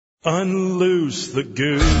Unloose the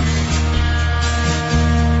goose.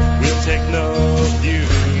 We'll take no views.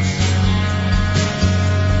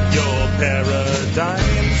 Your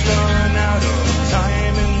paradigm's run out of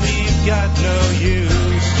time and we've got no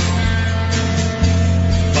use.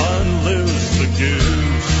 Unloose the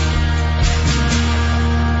goose.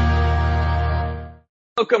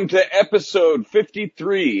 Welcome to episode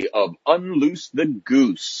 53 of Unloose the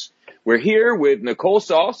Goose. We're here with Nicole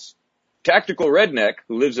Sauce, Tactical Redneck,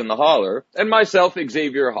 who lives in the holler, and myself,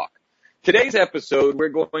 Xavier Hawk. Today's episode, we're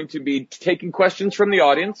going to be taking questions from the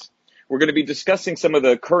audience. We're going to be discussing some of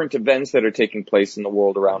the current events that are taking place in the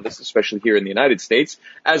world around us, especially here in the United States,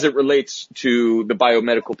 as it relates to the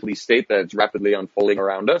biomedical police state that's rapidly unfolding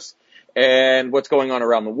around us, and what's going on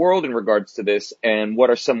around the world in regards to this, and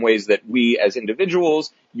what are some ways that we as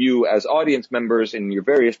individuals, you as audience members in your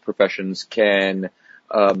various professions can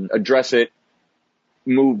address it,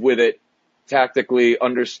 move with it, tactically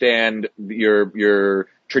understand your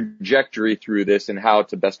trajectory through this and how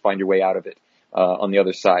to best find your way out of it on the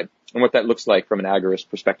other side, and what that looks like from an agorist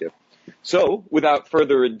perspective. So, without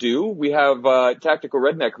further ado, we have Tactical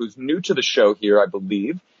Redneck, who's new to the show here, I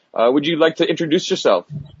believe. Would you like to introduce yourself?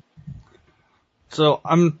 So,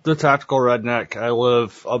 I'm the Tactical Redneck. I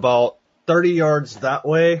live about 30 yards that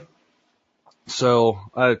way. So,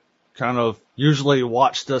 I kind of usually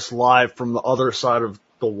watch this live from the other side of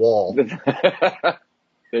the wall. There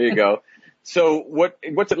you go. So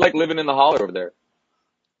what's it like living in the holler over there?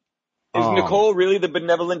 Is Nicole really the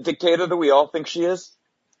benevolent dictator that we all think she is?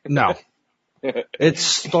 No. It's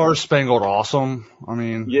star-spangled awesome. I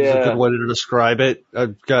mean, Yeah. It's a good way to describe it.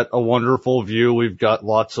 I've got a wonderful view. We've got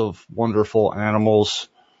lots of wonderful animals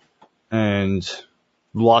and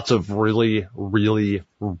lots of really, really,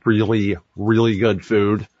 really, really good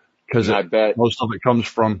food. Because I bet most of it comes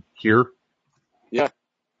from here. Yeah.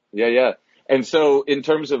 And so in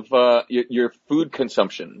terms of your food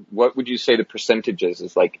consumption, what would you say the percentages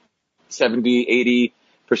is? Like 70,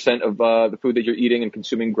 80% of the food that you're eating and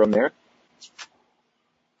consuming grown there?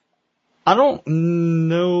 I don't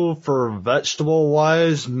know for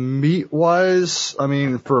vegetable-wise, meat-wise. I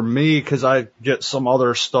mean, for me, because I get some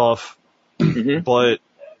other stuff, but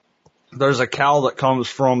there's a cow that comes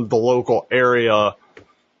from the local area.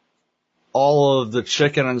 All of the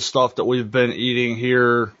chicken and stuff that we've been eating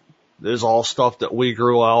here is all stuff that we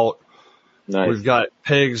grew out. Nice. We've got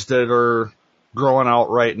pigs that are growing out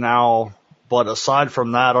right now. But aside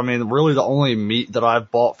from that, I mean, really the only meat that I've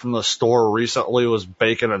bought from the store recently was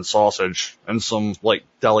bacon and sausage and some, like,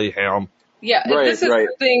 deli ham. Yeah, Right, this is right.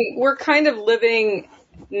 the thing. We're kind of living,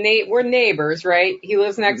 we're neighbors, right? He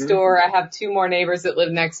lives next door. I have two more neighbors that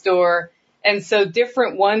live next door. And so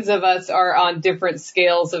different ones of us are on different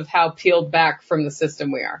scales of how peeled back from the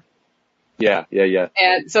system we are. Yeah.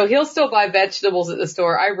 And so he'll still buy vegetables at the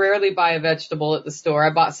store. I rarely buy a vegetable at the store. I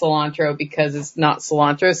bought cilantro because it's not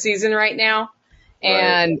cilantro season right now.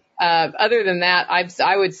 And other than that,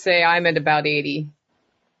 I would say I'm at about 80,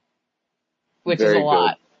 which Very is a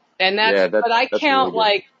lot. good. And that's but I that's count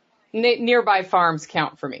really like nearby farms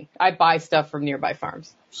count for me. I buy stuff from nearby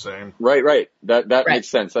farms. Same. Right. That makes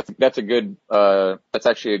sense. That's a good, that's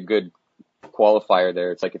actually a good qualifier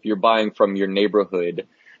there. It's like if you're buying from your neighborhood,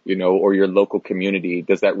 or your local community,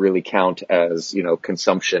 does that really count as,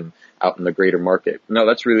 consumption out in the greater market? No,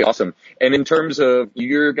 that's really awesome. And in terms of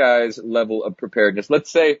your guys' level of preparedness, let's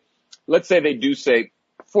say they do say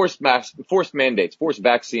forced mandates, forced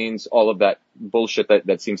vaccines, all of that bullshit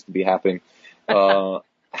that seems to be happening.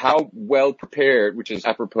 How well prepared, which is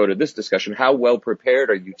apropos to this discussion, how well prepared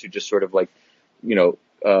are you to just sort of like,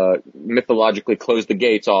 mythologically close the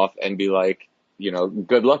gates off and be like,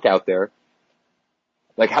 good luck out there?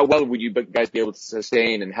 Like, how well would you guys be able to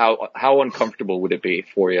sustain, and how uncomfortable would it be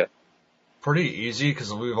for you? Pretty easy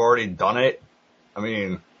because we've already done it. I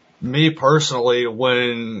mean, me personally,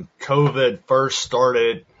 when COVID first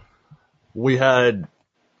started,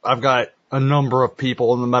 I've got a number of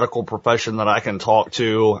people in the medical profession that I can talk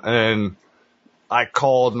to, and I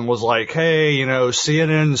called and was like, hey,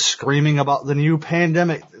 CNN's screaming about the new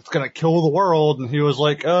pandemic. It's going to kill the world. And he was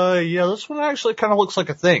like, yeah, this one actually kind of looks like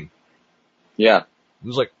a thing. Yeah. I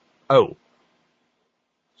was like, oh,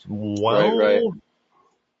 well, right.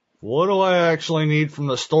 What do I actually need from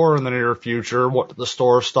the store in the near future? What did the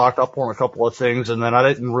store stock up on? A couple of things, and then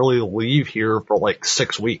I didn't really leave here for like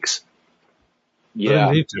 6 weeks. Yeah,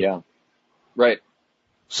 Didn't need to. yeah, right.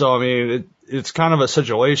 So, I mean, it's kind of a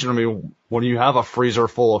situation. I mean, when you have a freezer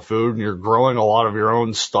full of food and you're growing a lot of your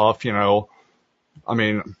own stuff, I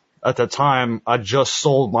mean, at the time, I just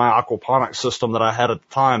sold my aquaponics system that I had at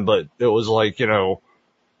the time, but it was like,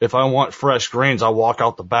 if I want fresh greens, I walk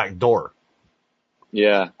out the back door.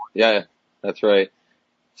 Yeah, that's right.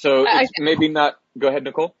 So it's maybe not. Go ahead,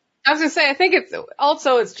 Nicole. I was going to say, I think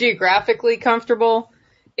it's geographically comfortable.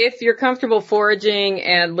 If you're comfortable foraging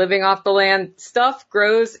and living off the land, stuff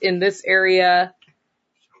grows in this area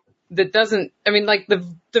that doesn't, I mean, like the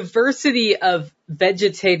diversity of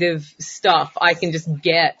vegetative stuff I can just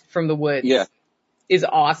get from the woods is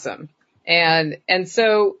awesome. And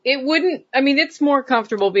so it wouldn't, I mean, it's more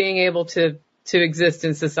comfortable being able to exist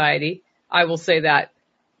in society. I will say that.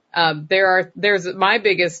 There's my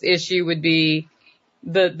biggest issue would be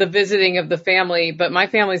the visiting of the family, but my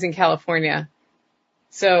family's in California.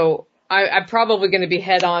 So I'm probably going to be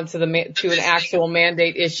head on to an actual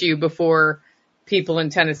mandate issue before people in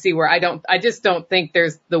Tennessee, where I just don't think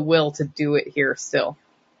there's the will to do it here still.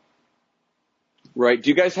 Right. Do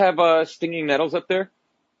you guys have stinging nettles up there?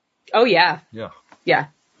 Oh yeah. Yeah.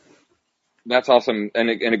 That's awesome. And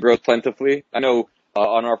it grows plentifully. I know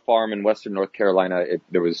on our farm in western North Carolina,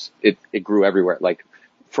 it grew everywhere. Like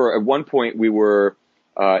at one point we were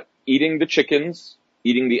eating the chickens,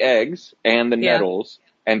 eating the eggs and the nettles,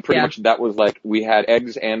 and pretty much that was like we had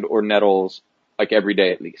eggs and or nettles like every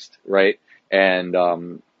day at least, right? And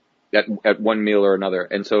at one meal or another.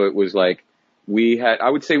 And so it was like I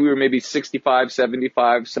would say we were maybe 65,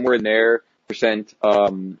 75, somewhere in there percent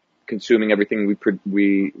consuming everything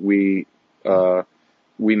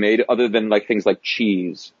we made, other than like things like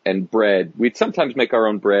cheese and bread. We'd sometimes make our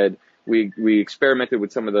own bread. We experimented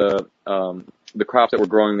with some of the crops that were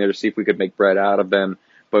growing there to see if we could make bread out of them.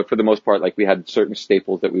 But for the most part, like we had certain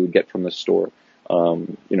staples that we would get from the store.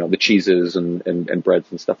 The cheeses and breads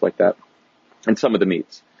and stuff like that. And some of the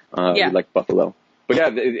meats, like buffalo. But yeah,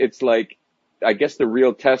 it's like, I guess the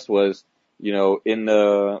real test was, during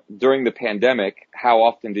the pandemic, how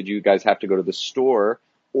often did you guys have to go to the store,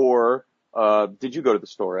 or did you go to the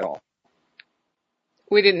store at all?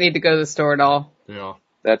 We didn't need to go to the store at all. Yeah.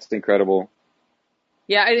 That's incredible.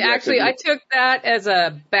 Yeah, I took that as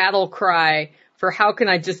a battle cry for how can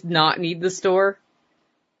I just not need the store?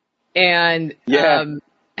 And, and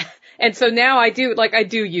so now I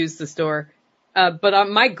do use the store. But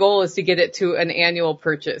my goal is to get it to an annual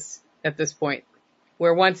purchase at this point,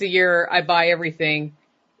 where once a year I buy everything.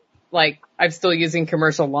 Like I'm still using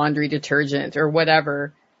commercial laundry detergent or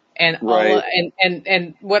whatever. And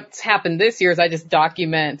and what's happened this year is I just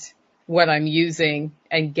document what I'm using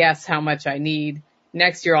and guess how much I need.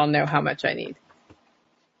 Next year I'll know how much I need.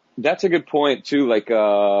 That's a good point too. Like,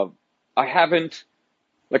 I've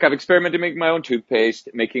experimented making my own toothpaste,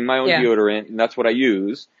 making my own deodorant, and that's what I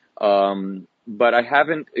use. But I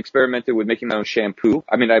haven't experimented with making my own shampoo.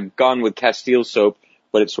 I mean, I've gone with Castile soap,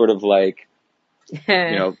 but it's sort of like,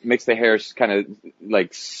 makes the hair kind of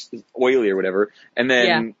like oily or whatever. And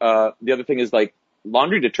then, the other thing is like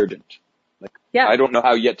laundry detergent. I don't know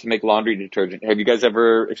how yet to make laundry detergent. Have you guys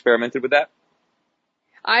ever experimented with that?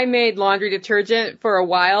 I made laundry detergent for a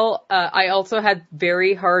while. I also had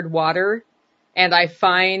very hard water, and I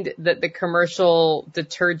find that the commercial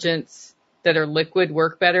detergents that are liquid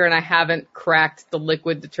work better, and I haven't cracked the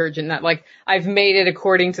liquid detergent. I've made it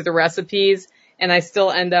according to the recipes, and I still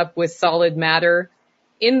end up with solid matter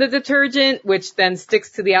in the detergent, which then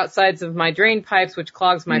sticks to the outsides of my drain pipes, which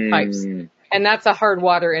clogs my pipes. And that's a hard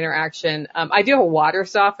water interaction. I do have a water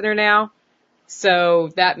softener now,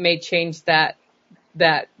 so that may change that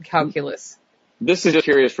calculus. This is just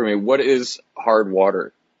curious for me. What is hard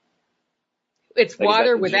water? It's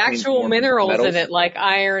water with actual minerals in it, like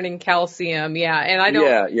iron and calcium. Yeah. And I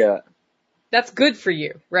don't. Yeah. That's good for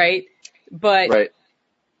you, right? But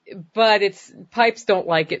pipes don't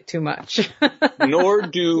like it too much. Nor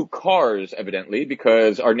do cars, evidently,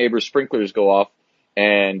 because our neighbor's sprinklers go off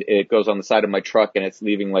and it goes on the side of my truck and it's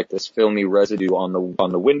leaving like this filmy residue on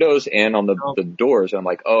the windows and on the doors. And I'm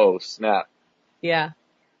like, oh, snap. Yeah.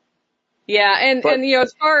 Yeah. And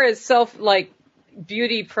as far as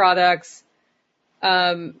beauty products,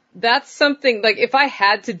 that's something like if I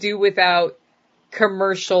had to do without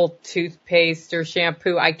commercial toothpaste or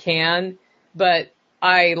shampoo, I can, but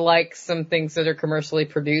I like some things that are commercially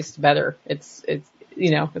produced better. It's like,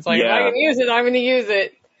 if I can use it, I'm going to use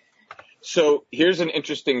it. So here's an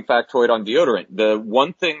interesting factoid on deodorant. The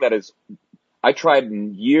one thing I tried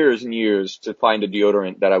years and years to find a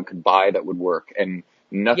deodorant that I could buy that would work, and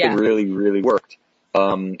nothing really, really worked.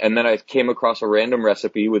 And then I came across a random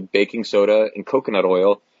recipe with baking soda and coconut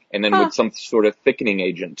oil, and then with some sort of thickening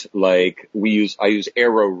agent. Like I use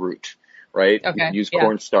arrowroot, right? Okay. I use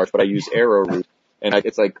cornstarch, but I use arrowroot, and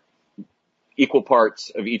it's like equal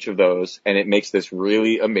parts of each of those, and it makes this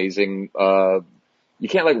really amazing. You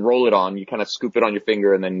can't like roll it on. You kind of scoop it on your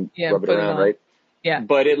finger and then rub it around, right? Yeah.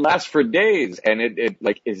 But it lasts for days, and it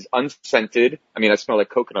like is unscented. I mean, I smell like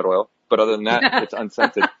coconut oil, but other than that, it's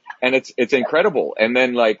unscented, and it's incredible. And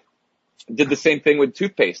then like did the same thing with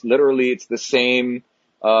toothpaste. Literally, it's the same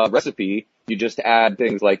recipe. You just add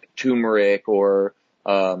things like turmeric or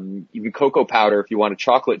even cocoa powder if you want a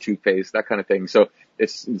chocolate toothpaste, that kind of thing. So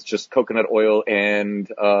it's just coconut oil and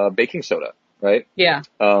baking soda, right? Yeah.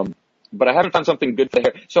 But I haven't found something good for the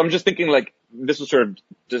hair. So I'm just thinking like this is sort of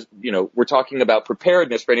just, we're talking about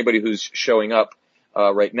preparedness for anybody who's showing up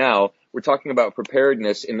right now. We're talking about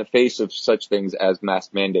preparedness in the face of such things as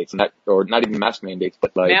mask mandates, or not even mask mandates,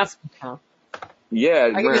 but like yeah,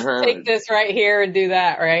 I can just take this right here and do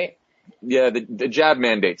that, right? Yeah, the jab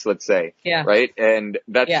mandates, let's say. Yeah. Right? And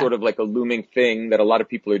that's sort of like a looming thing that a lot of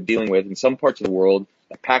people are dealing with. In some parts of the world,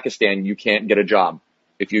 like Pakistan, you can't get a job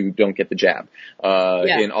if you don't get the jab.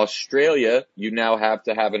 In Australia, you now have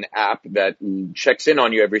to have an app that checks in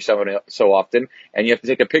on you every so often, and you have to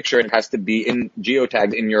take a picture, and it has to be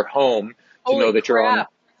geotagged in your home to know that you're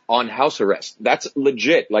on house arrest. That's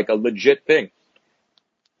legit, like a legit thing.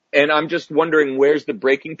 And I'm just wondering, where's the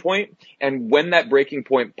breaking point? And when that breaking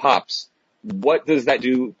point pops, what does that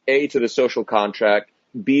do, A, to the social contract,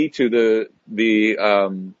 B, to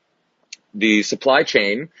the supply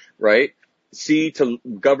chain, right? C, to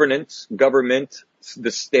government,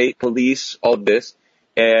 the state, police, all of this.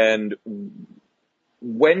 And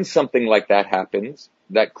when something like that happens,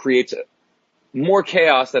 that creates more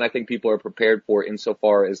chaos than I think people are prepared for,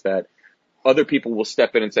 insofar as that other people will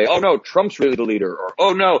step in and say, oh no, Trump's really the leader, or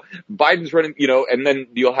oh no, Biden's running, and then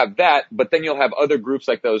you'll have that, but then you'll have other groups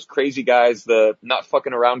like those crazy guys, the Not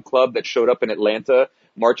Fucking Around Club that showed up in Atlanta,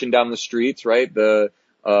 marching down the streets, right? They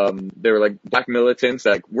were like black militants,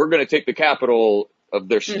 like, we're gonna take the capital of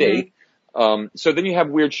their state. So then you have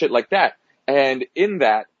weird shit like that. And in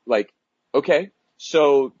that, like, okay,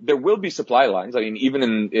 so there will be supply lines. I mean,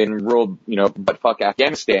 even in rural, buttfuck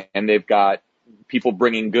Afghanistan, they've got people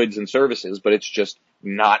bringing goods and services, but it's just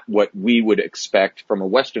not what we would expect from a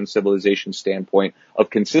Western civilization standpoint of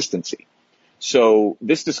consistency. So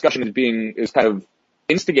this discussion is kind of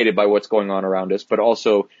instigated by what's going on around us, but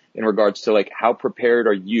also in regards to like, how prepared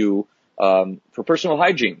are you for personal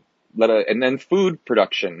hygiene, and then food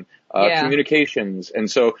production, communications.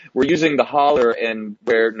 And so we're using the holler and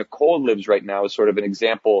where Nicole lives right now as sort of an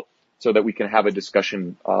example so that we can have a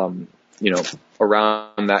discussion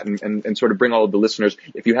around that and sort of bring all of the listeners.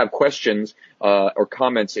 If you have questions or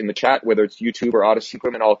comments in the chat, whether it's YouTube or Odyssey, put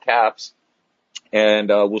them in all caps, and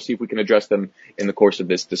we'll see if we can address them in the course of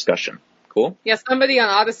this discussion. Cool? Yeah, somebody on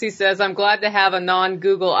Odyssey says, I'm glad to have a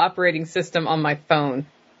non-Google operating system on my phone.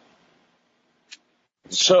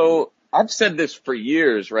 So I've said this for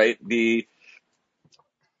years, right? The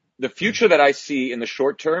future that I see in the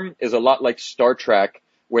short term is a lot like Star Trek,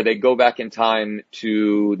 where they go back in time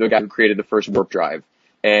to the guy who created the first warp drive.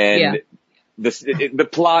 And the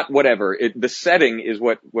plot, whatever, the setting is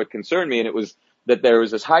what concerned me. And it was that there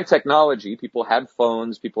was this high technology. People had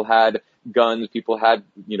phones, people had guns, people had,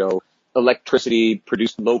 electricity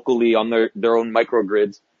produced locally on their own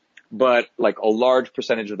microgrids. But like a large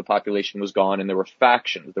percentage of the population was gone, and there were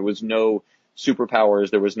factions. There was no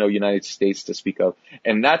superpowers. There was no United States to speak of.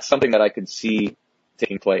 And that's something that I could see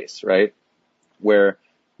taking place, right? Where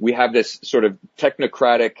we have this sort of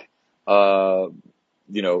technocratic, dystopia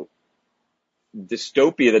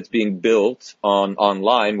that's being built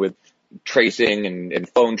online with tracing and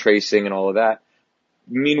phone tracing and all of that.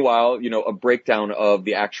 Meanwhile, a breakdown of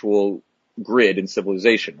the actual grid and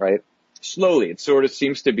civilization, right? Slowly, it sort of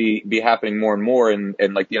seems to be happening more and more,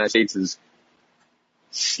 and like the United States has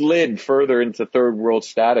slid further into third world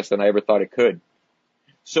status than I ever thought it could.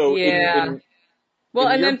 So then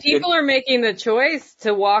people are making the choice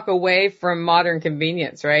to walk away from modern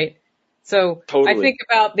convenience, right? So totally. I think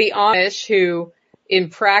about the Amish who, in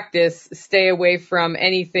practice, stay away from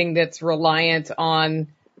anything that's reliant on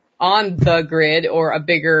the grid or a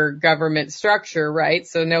bigger government structure, right?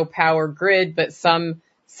 So no power grid, but some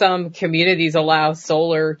communities allow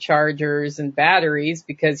solar chargers and batteries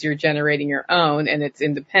because you're generating your own and it's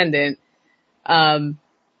independent.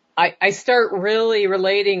 I start really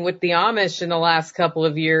relating with the Amish in the last couple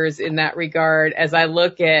of years in that regard, as I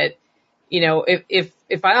look at,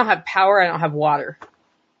 if I don't have power, I don't have water.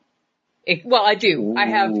 I do. Ooh. I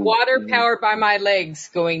have water powered by my legs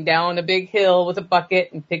going down a big hill with a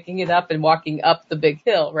bucket and picking it up and walking up the big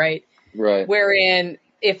hill, right? Right. Wherein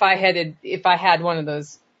if I had one of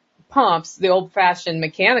those pumps, the old fashioned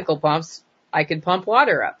mechanical pumps, I could pump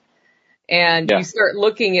water up. And you start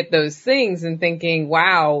looking at those things and thinking,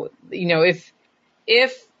 wow, if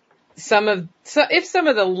some of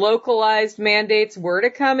the localized mandates were to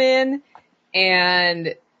come in,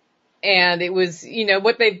 And it was,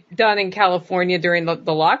 what they've done in California during the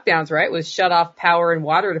lockdowns, right, was shut off power and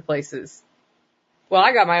water to places. Well,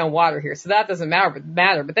 I got my own water here, so that doesn't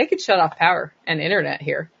matter, but they could shut off power and internet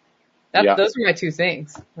here. Those are my two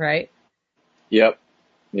things, right? Yep.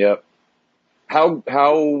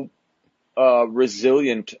 How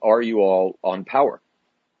resilient are you all on power?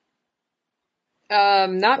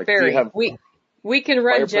 Not very. We can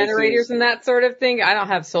run generators and that sort of thing. I don't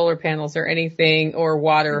have solar panels or anything, or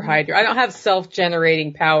water or hydro. I don't have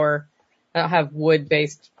self-generating power. I don't have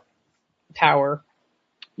wood-based power.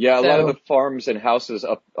 Yeah, a lot of the farms and houses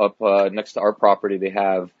up next to our property, they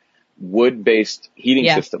have wood-based heating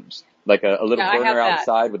systems, like a little burner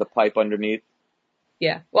outside with a pipe underneath.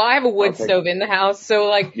 Yeah. Well, I have a wood stove in the house,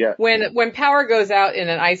 so when power goes out in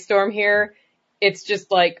an ice storm here, it's just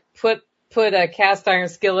like put a cast iron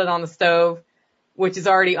skillet on the stove, which is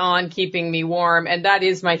already on, keeping me warm, and that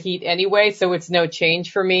is my heat anyway, so it's no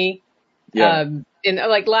change for me. Yeah. And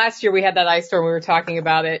like last year we had that ice storm, we were talking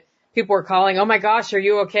about it. People were calling, "Oh my gosh, are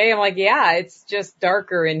you okay?" I'm like, "Yeah, it's just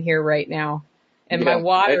darker in here right now, and my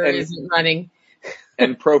water isn't running."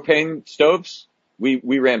 And propane stoves? We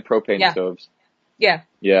ran propane stoves. Yeah.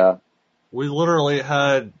 Yeah. We literally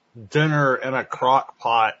had dinner in a crock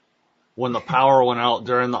pot when the power went out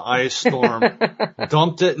during the ice storm,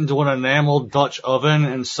 dumped it into an enameled Dutch oven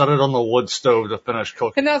and set it on the wood stove to finish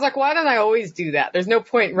cooking. And I was like, why don't I always do that? There's no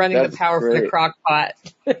point running the power for the crock pot.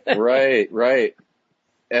 Right.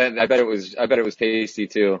 And I bet it was tasty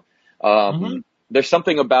too. There's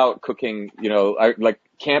something about cooking, I like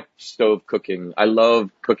camp stove cooking. I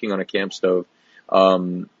love cooking on a camp stove.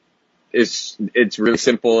 It's really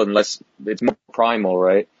simple and it's more primal,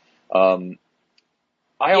 right?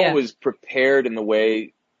 I always prepared in the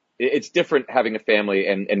way it's different having a family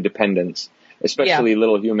and dependents, especially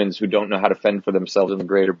little humans who don't know how to fend for themselves in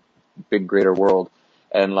the big greater world.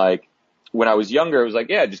 And like when I was younger, I was like,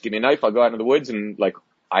 yeah, just give me a knife. I'll go out into the woods and like,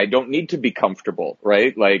 I don't need to be comfortable,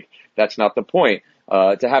 right? Like that's not the point.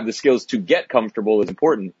 To have the skills to get comfortable is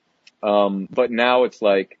important. But now it's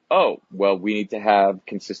like, oh, well, we need to have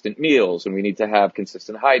consistent meals and we need to have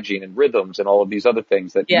consistent hygiene and rhythms and all of these other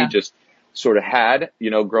things that we just sort of had,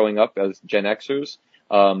 growing up as Gen Xers.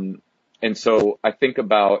 And so I think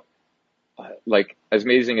about, like, as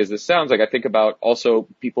amazing as this sounds, like I think about also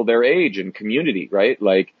people their age and community, right?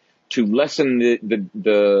 Like to lessen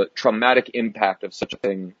the traumatic impact of such a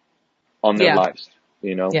thing on their lives,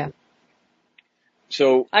 Yeah.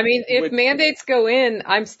 So, I mean, if mandates go in,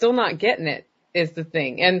 I'm still not getting it, is the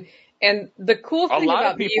thing. And the cool thing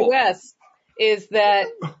about the U.S. is that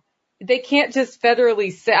they can't just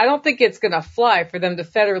federally say, I don't think it's going to fly for them to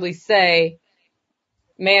federally say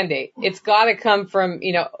mandate. It's got to come from,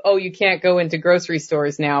 you can't go into grocery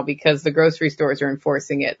stores now because the grocery stores are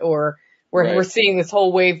enforcing it, or we're seeing this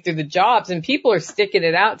whole wave through the jobs and people are sticking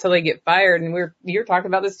it out till they get fired. And you're talking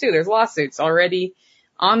about this too. There's lawsuits already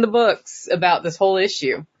on the books about this whole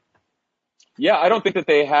issue. Yeah, I don't think that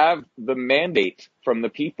they have the mandate from the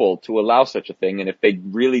people to allow such a thing. And if they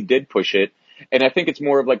really did push it, and I think it's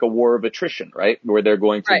more of like a war of attrition, right? Where they're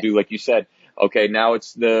going to do, like you said, okay, now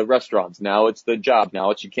it's the restaurants, now it's the job,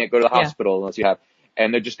 now it's you can't go to the hospital unless you have,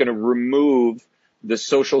 and they're just going to remove the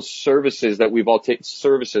social services that we've all taken,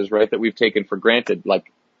 that we've taken for granted,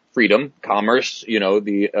 like freedom, commerce,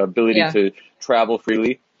 the ability to travel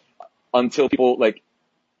freely, until people like,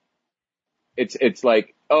 it's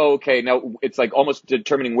like, oh, okay, now it's like almost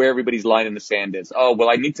determining where everybody's line in the sand is. Oh, well,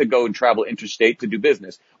 I need to go and travel interstate to do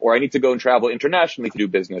business, or I need to go and travel internationally to do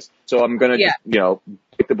business. So I'm going to just,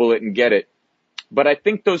 take the bullet and get it. But I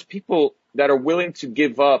think those people that are willing to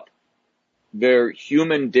give up their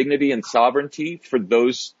human dignity and sovereignty for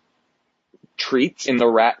those treats in the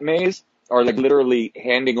rat maze are like literally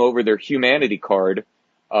handing over their humanity card.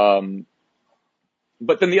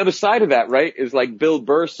 But then the other side of that, right, is like Bill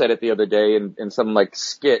Burr said it the other day in some like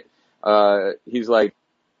skit. He's like,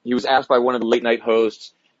 he was asked by one of the late night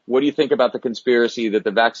hosts, what do you think about the conspiracy that the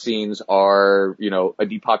vaccines are, a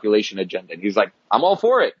depopulation agenda? And he's like, I'm all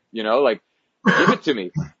for it, like, give it to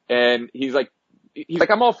me. And he's like,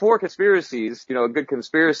 I'm all for conspiracies, a good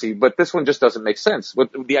conspiracy, but this one just doesn't make sense.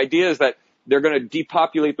 The idea is that they're going to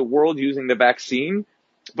depopulate the world using the vaccine.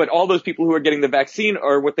 But all those people who are getting the vaccine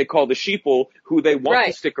are what they call the sheeple, who they want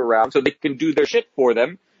to stick around so they can do their shit for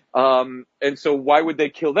them. And so why would they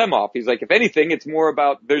kill them off? He's like, if anything, it's more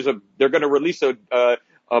about they're going to release a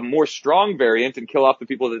more strong variant and kill off the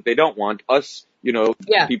people that they don't want, us,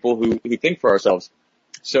 people who think for ourselves.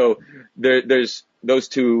 So there's those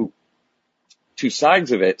two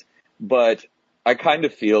sides of it. But I kind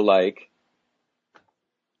of feel like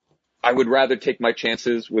I would rather take my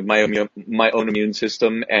chances with my own immune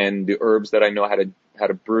system and the herbs that I know how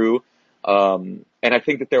to brew. And I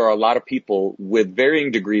think that there are a lot of people with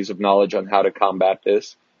varying degrees of knowledge on how to combat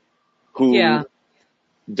this who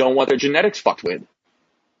don't want their genetics fucked with.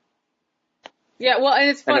 Yeah, well, and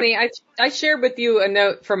it's funny. I shared with you a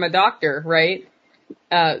note from a doctor, right?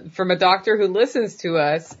 From a doctor who listens to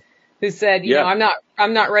us, who said, you know,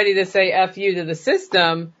 I'm not ready to say F you to the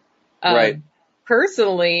system,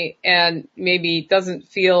 personally, and maybe doesn't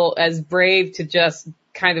feel as brave to just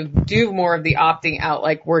kind of do more of the opting out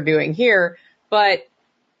like we're doing here. But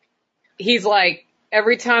he's like,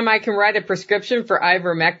 every time I can write a prescription for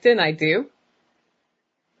ivermectin, I do.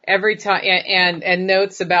 Every time, and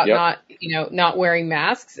notes about not wearing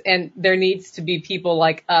masks. And there needs to be people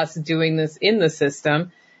like us doing this in the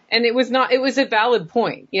system. And it was a valid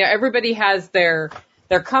point. You know, everybody has their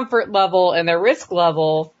comfort level and their risk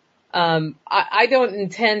level. I don't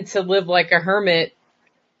intend to live like a hermit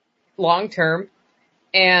long term.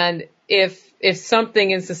 And if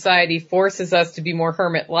something in society forces us to be more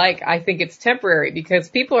hermit-like, I think it's temporary because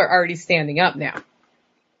people are already standing up now.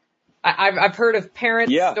 I've heard of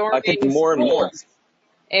parents storming I think more and more.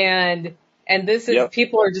 And this is,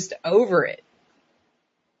 people are just over it.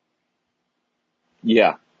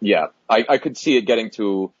 Yeah. I could see it getting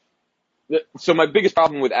to, so my biggest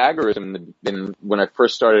problem with agorism and when I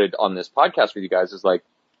first started on this podcast with you guys is like,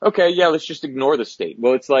 okay, let's just ignore the state.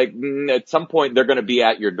 Well, it's like, at some point they're going to be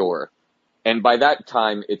at your door. And by that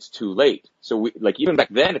time, it's too late. So even back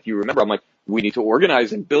then, if you remember, I'm like, we need to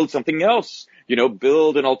organize and build something else,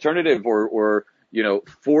 build an alternative or,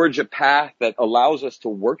 forge a path that allows us to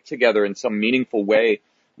work together in some meaningful way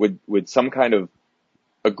with some kind of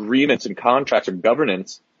agreements and contracts or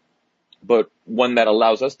governance, but one that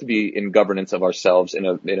allows us to be in governance of ourselves in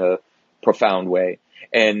a profound way.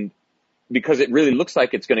 And because it really looks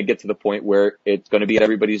like it's going to get to the point where it's going to be at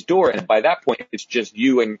everybody's door. And by that point, it's just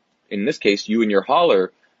you and, in this case, you and your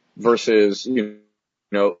holler versus,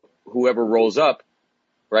 whoever rolls up,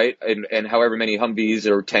 right? And however many Humvees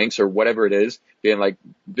or tanks or whatever it is, being like,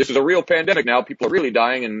 this is a real pandemic now. People are really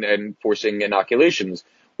dying and forcing inoculations.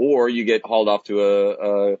 Or you get hauled off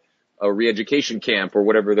to a re-education camp or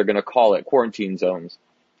whatever they're going to call it, quarantine zones.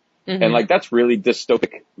 Mm-hmm. And that's really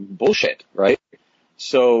dystopic bullshit, right?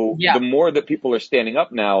 So the more that people are standing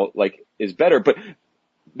up now, is better. But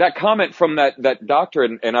that comment from that doctor,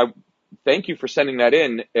 and I thank you for sending that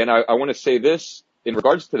in. And I want to say this in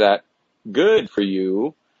regards to that. Good for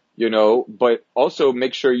you, but also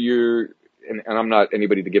make sure and I'm not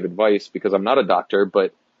anybody to give advice because I'm not a doctor,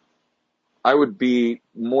 but I would be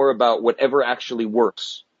more about whatever actually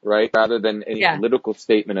works, right? Rather than any political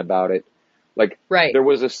statement about it. There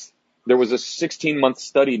was a 16-month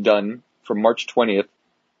study done from March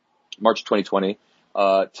 2020,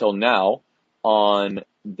 till now on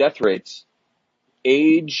death rates,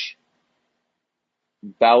 age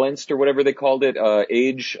balanced or whatever they called it,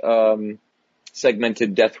 age,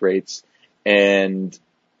 segmented death rates. And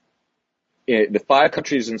the 5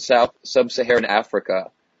 countries in sub-Saharan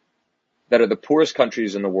Africa that are the poorest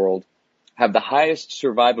countries in the world have the highest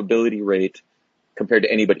survivability rate compared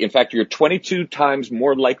to anybody. In fact, you're 22 times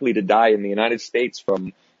more likely to die in the United States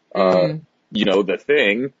from, the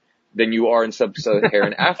thing than you are in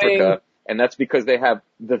sub-Saharan Africa. And that's because they have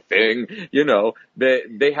the thing,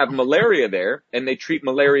 they have malaria there and they treat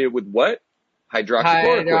malaria with what?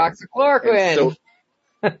 Hydroxychloroquine.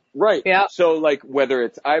 Right. Yeah. So whether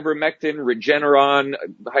it's ivermectin, Regeneron,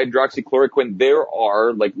 hydroxychloroquine, there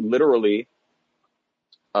are literally,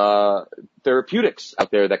 therapeutics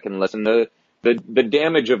out there that can lessen the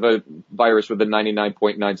damage of a virus with a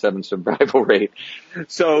 99.97 survival rate.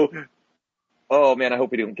 So, oh man, I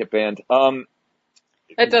hope we don't get banned.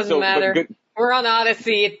 It doesn't matter. We're on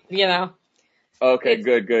Odyssey, Okay,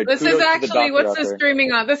 good. This Kudos is actually, what's this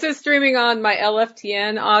streaming on? This is streaming on my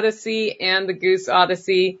LFTN Odyssey and the Goose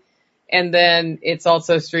Odyssey. And then it's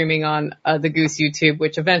also streaming on the Goose YouTube,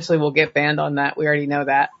 which eventually will get banned on that. We already know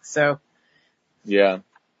that. So. Yeah.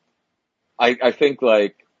 I think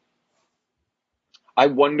I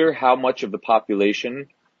wonder how much of the population,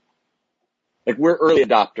 we're early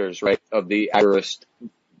adopters, right, of the agorist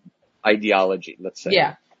ideology, let's say.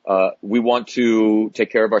 Yeah. We want to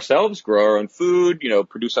take care of ourselves, grow our own food,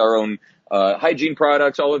 produce our own hygiene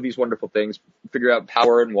products, all of these wonderful things, figure out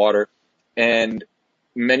power and water. And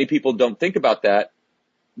many people don't think about that.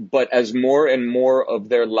 But as more and more of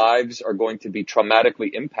their lives are going to be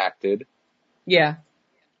traumatically impacted,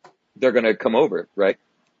 they're going to come over, right?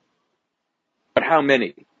 But how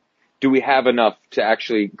many? Do we have enough to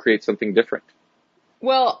actually create something different?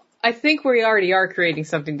 Well, I think we already are creating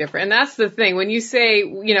something different. And that's the thing. When you say,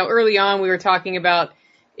 early on we were talking about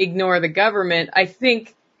ignore the government, I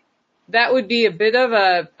think that would be a bit of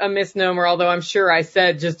a misnomer, although I'm sure I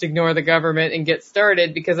said just ignore the government and get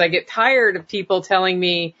started, because I get tired of people telling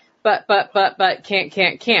me, but,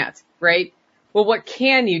 can't, right? Well, what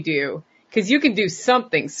can you do? Because you can do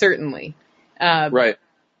something, certainly. Right.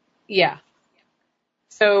 Yeah.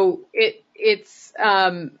 So it's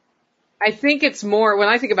I think it's more, when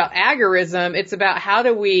I think about agorism, it's about how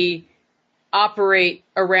do we operate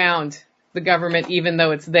around the government even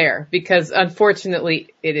though it's there, because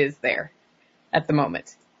unfortunately it is there at the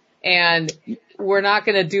moment. And we're not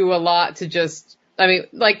going to do a lot to just,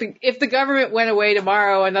 if the government went away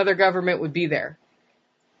tomorrow, another government would be there.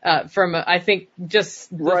 I think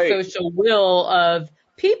just the social will of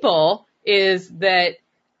people is that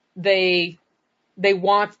they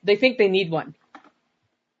think they need one.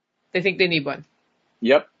 They think they need one.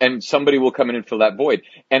 Yep. And somebody will come in and fill that void.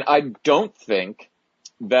 And I don't think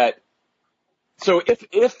that, so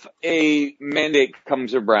if a mandate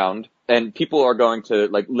comes around and people are going to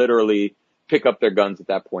literally pick up their guns at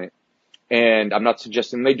that point, and I'm not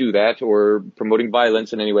suggesting they do that or promoting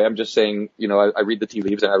violence in any way. I'm just saying, I read the tea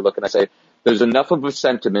leaves and I look and I say, there's enough of a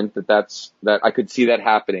sentiment that I could see that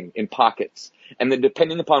happening in pockets. And then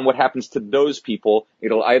depending upon what happens to those people,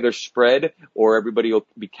 it'll either spread or everybody will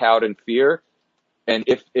be cowed in fear. And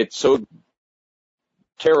if it's so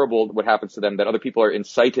terrible what happens to them that other people are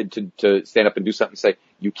incited to stand up and do something and say,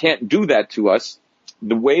 you can't do that to us,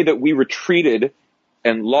 the way that we retreated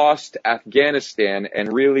and lost Afghanistan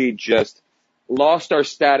and really just lost our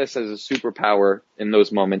status as a superpower in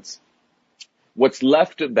those moments, what's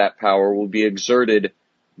left of that power will be exerted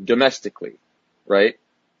domestically, right?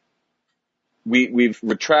 We've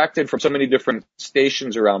retracted from so many different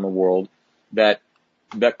stations around the world that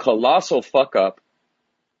colossal fuck up,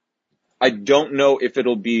 I don't know if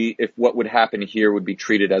what would happen here would be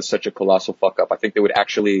treated as such a colossal fuck up. I think they would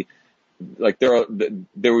actually, there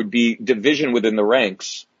would be division within the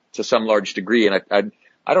ranks to some large degree. And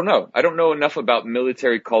I don't know. I don't know enough about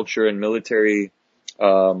military culture and military,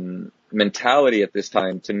 mentality at this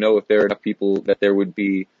time to know if there are enough people that there would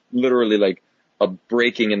be literally a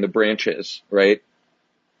breaking in the branches, right?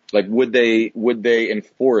 Would they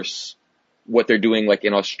enforce what they're doing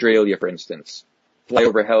in Australia, for instance? Fly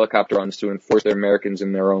over helicopter runs to enforce their Americans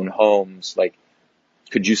in their own homes.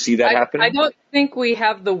 Could you see that happening? I don't think we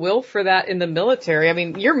have the will for that in the military. I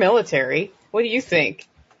mean, you're military. What do you think?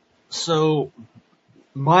 So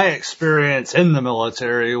my experience in the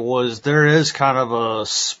military was there is kind of a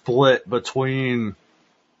split between,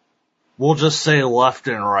 we'll just say, left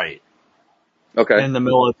and right. Okay. In the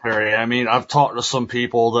military. I mean, I've talked to some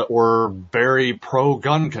people that were very pro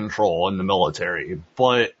gun control in the military,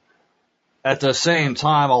 but at the same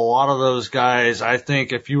time, a lot of those guys, I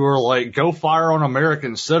think if you were go fire on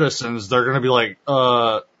American citizens, they're going to be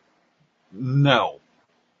no.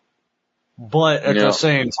 But at the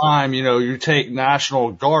same time, you take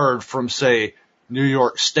National Guard from, say, New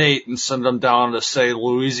York State and send them down to, say,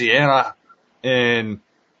 Louisiana in,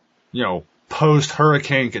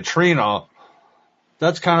 post-Hurricane Katrina,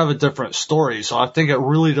 that's kind of a different story. So I think it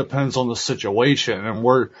really depends on the situation, and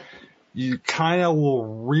where you kind of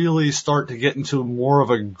will really start to get into more of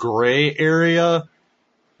a gray area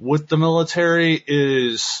with the military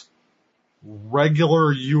is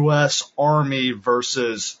regular U.S. Army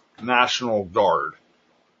versus National Guard.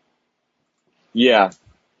 Yeah.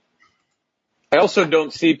 I also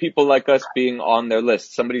don't see people like us being on their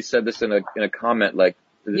list. Somebody said this in a comment,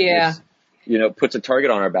 this, puts a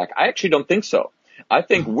target on our back. I actually don't think so. I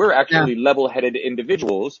think we're actually level-headed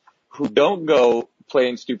individuals who don't go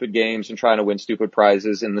playing stupid games and trying to win stupid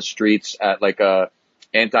prizes in the streets at a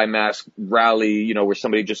anti-mask rally, where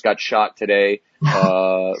somebody just got shot today.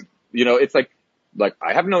 It's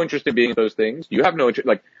I have no interest in being at those things. You have no interest.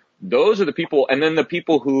 Those are the people, and then the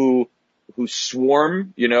people who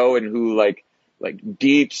swarm, and who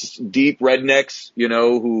deep rednecks,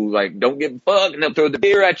 who don't give a fuck and they'll throw the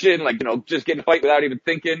beer at you and just get in a fight without even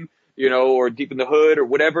thinking, or deep in the hood or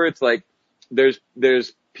whatever. It's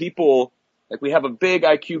there's people, we have a big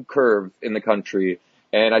IQ curve in the country.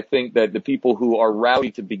 And I think that the people who are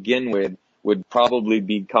rowdy to begin with would probably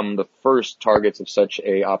become the first targets of such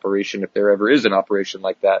a operation if there ever is an operation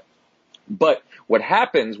like that. But what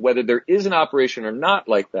happens, whether there is an operation or not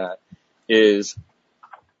like that, is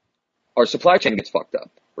our supply chain gets fucked up,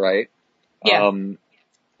 right? Yeah.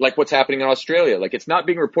 What's happening in Australia. It's not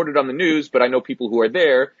being reported on the news, but I know people who are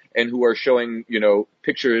there and who are showing,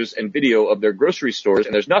 pictures and video of their grocery stores,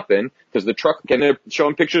 and there's nothing because they're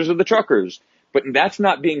showing pictures of the truckers. But that's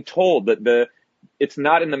not being told that it's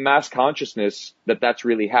not in the mass consciousness that that's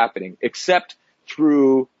really happening, except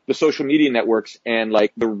through the social media networks and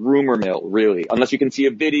like the rumor mill, really. Unless you can see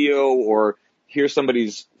a video or hear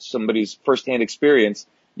somebody's firsthand experience,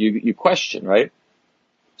 you question, right?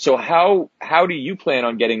 So how do you plan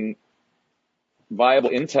on getting viable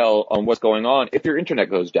intel on what's going on if your internet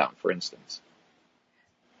goes down, for instance?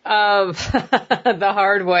 The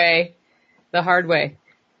hard way.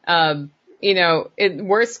 In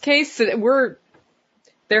worst case,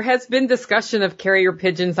 there has been discussion of carrier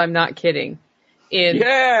pigeons. I'm not kidding.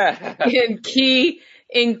 In key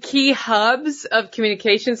hubs of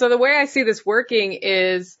communication. So the way I see this working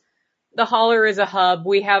is the hauler is a hub.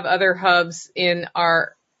 We have other hubs in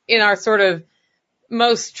our sort of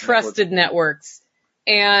most trusted networks.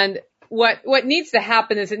 And what needs to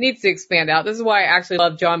happen is it needs to expand out. This is why I actually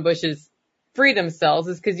love John Bush's Freedom Cells,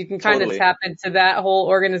 is because you can kind of tap into that whole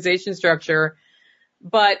organization structure.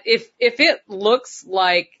 But if it looks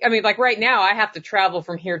like right now, I have to travel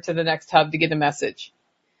from here to the next hub to get a message.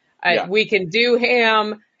 We can do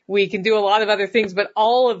ham, we can do a lot of other things, but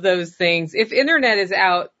all of those things, if internet is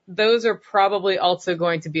out, those are probably also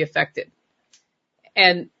going to be affected.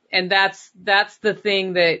 And that's the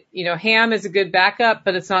thing that, ham is a good backup,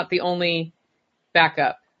 but it's not the only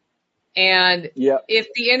backup. And if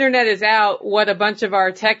the internet is out, what a bunch of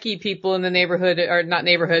our techie people in the neighborhood, or not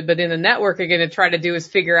neighborhood, but in the network are going to try to do is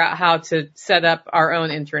figure out how to set up our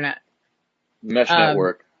own internet. Mesh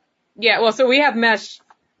network. Yeah, well, so we have mesh.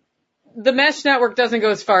 The mesh network doesn't go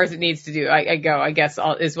as far as it needs to do. I guess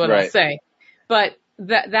is what I'll say. But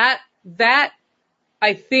that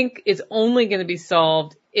I think is only going to be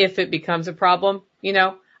solved if it becomes a problem.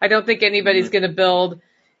 I don't think anybody's going to build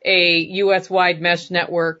a US-wide mesh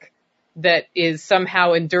network that is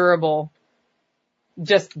somehow endurable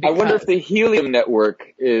just because. I wonder if the Helium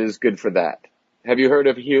network is good for that. Have you heard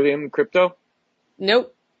of Helium crypto?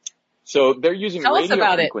 Nope. So they're using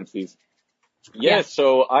radio frequencies. Yes.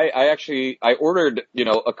 So I ordered,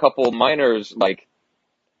 a couple miners like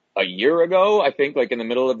a year ago, I think, like in the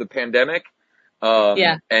middle of the pandemic.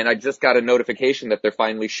 And I just got a notification that they're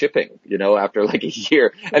finally shipping, after like a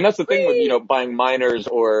year. And that's the thing with, buying miners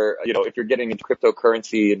or, if you're getting into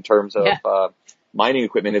cryptocurrency in terms of, mining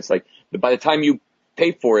equipment, it's like by the time you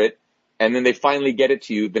pay for it and then they finally get it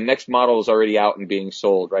to you, the next model is already out and being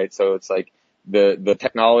sold, right? So it's like the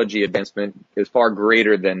technology advancement is far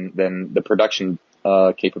greater than the production,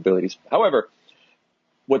 capabilities. However,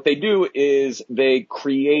 what they do is they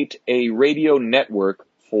create a radio network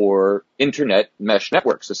for internet mesh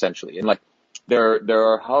networks, essentially. And like, there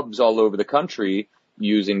are hubs all over the country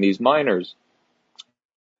using these miners.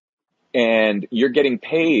 And you're getting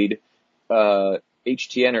paid,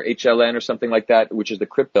 HTN or HLN or something like that, which is the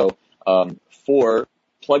crypto, for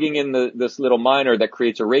plugging in this little miner that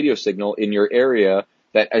creates a radio signal in your area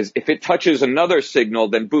that if it touches another signal,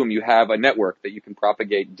 then boom, you have a network that you can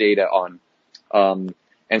propagate data on.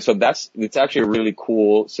 And so it's actually a really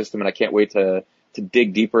cool system, and I can't wait to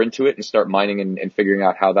dig deeper into it and start mining and figuring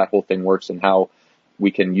out how that whole thing works and how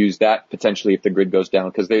we can use that potentially if the grid goes down,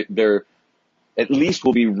 because they're at least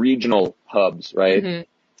will be regional hubs, right? Mm-hmm.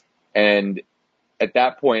 And at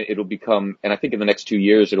that point it'll become, and I think in the next 2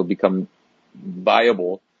 years it'll become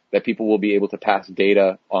viable that people will be able to pass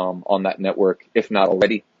data on that network, if not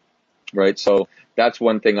already, right? So that's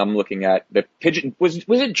one thing I'm looking at. The pigeon, was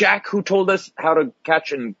it Jack who told us how to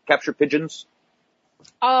catch and capture pigeons?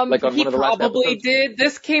 Like on he one of the last probably episodes? did.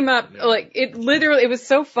 This came up, it was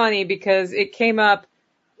so funny because it came up,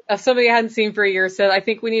 somebody I hadn't seen for a year said, I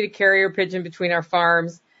think we need a carrier pigeon between our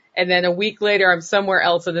farms. And then a week later, I'm somewhere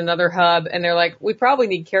else at another hub, and they're like, we probably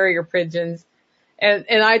need carrier pigeons. And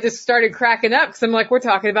I just started cracking up because I'm like,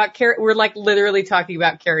 we're like literally talking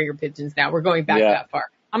about carrier pigeons now. We're going back that far.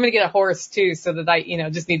 I'm going to get a horse too so that I,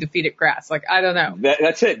 just need to feed it grass. Like, I don't know.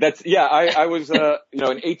 That's it. I was, an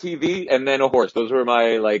ATV and then a horse. Those were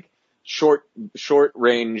my like short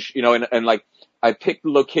range, and like I picked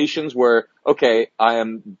locations where, okay, I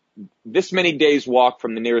am this many days walk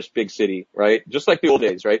from the nearest big city, right? Just like the old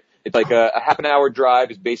days, right? It's like a half an hour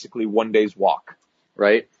drive is basically 1 day's walk,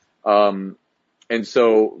 right? And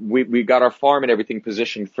so we got our farm and everything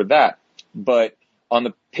positioned for that. But on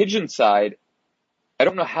the pigeon side, I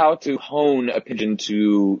don't know how to hone a pigeon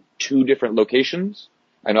to 2 different locations.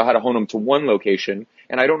 I know how to hone them to 1 location.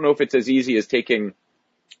 And I don't know if it's as easy as taking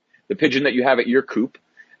the pigeon that you have at your coop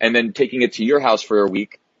and then taking it to your house for a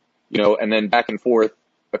week, and then back and forth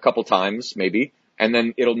a couple times maybe, and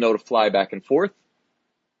then it'll know to fly back and forth.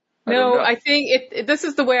 No, I think this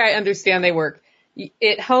is the way I understand they work.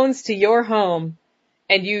 It hones to your home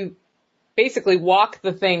and you basically walk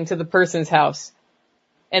the thing to the person's house.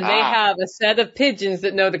 and they have a set of pigeons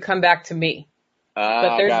that know to come back to me.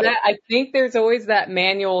 But there's that. I think there's always that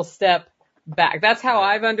manual step back. That's how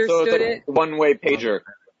I've understood so it's a one-way pager.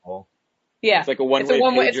 Yeah. It's like a one-way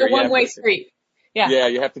pager. It's a one-way street. Yeah. Yeah,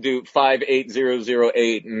 you have to do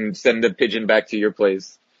 58008 and send a pigeon back to your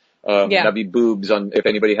place. That'd be boobs on if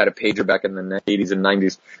anybody had a pager back in the 80s and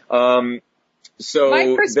 90s. So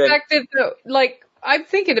my perspective, though, like, I'm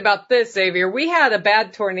thinking about this, Xavier. We had a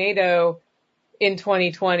bad tornado in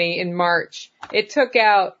 2020 in March. It took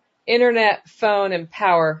out internet, phone, and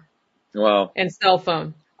power. Wow. And cell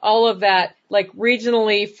phone. All of that, like,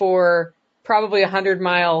 regionally for probably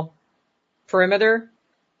 100-mile perimeter.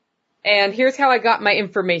 And here's how I got my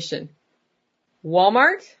information.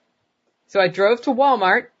 Walmart. So I drove to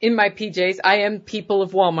Walmart in my PJs. I am people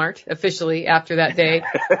of Walmart officially after that day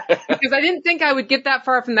because I didn't think I would get that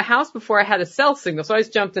far from the house before I had a cell signal. So I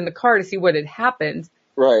just jumped in the car to see what had happened.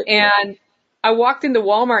 Right. And I walked into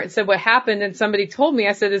Walmart and said what happened. And somebody told me,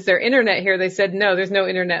 I said, is there internet here? They said, no, there's no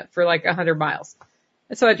internet for like 100 miles.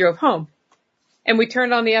 And so I drove home and we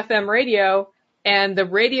turned on the FM radio and the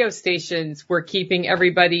radio stations were keeping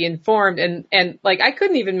everybody informed. And like, I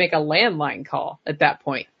couldn't even make a landline call at that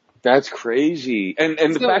point. That's crazy. And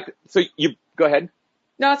the fact, so you, go ahead.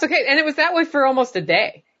 No, it's okay. And it was that way for almost a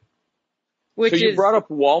day. So you brought up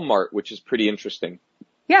Walmart, which is pretty interesting.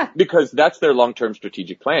 Yeah. Because that's their long-term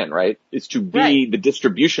strategic plan, right? Is to be the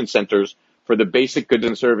distribution centers for the basic goods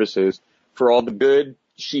and services for all the good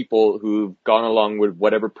sheeple who've gone along with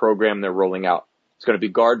whatever program they're rolling out. It's going to be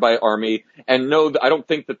guarded by Army. And no, I don't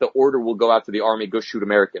think that the order will go out to the Army, go shoot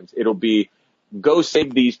Americans. It'll be, go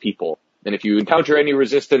save these people. And if you encounter any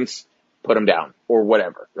resistance, put them down or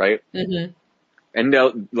whatever, right? Mm-hmm. And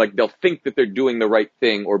they'll think that they're doing the right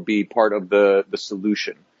thing or be part of the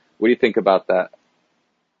solution. What do you think about that?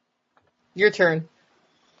 Your turn.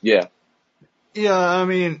 Yeah. Yeah, I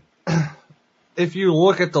mean, if you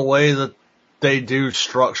look at the way that they do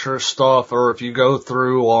structure stuff, or if you go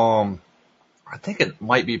through, I think it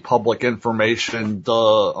might be public information,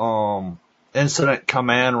 the incident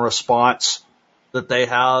command response that they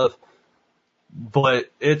have, but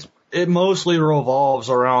it mostly revolves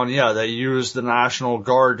around, they use the National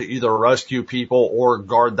Guard to either rescue people or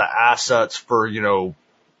guard the assets for, the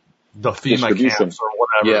FEMA camps or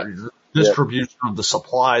whatever, distribution of the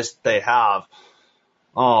supplies that they have.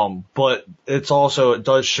 But it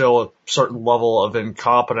does show a certain level of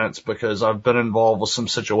incompetence because I've been involved with some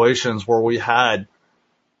situations where we had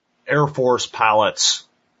Air Force pallets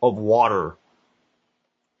of water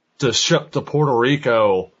to ship to Puerto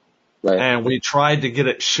Rico. Right. And we tried to get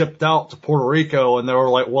it shipped out to Puerto Rico, and they were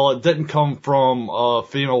like, well, it didn't come from a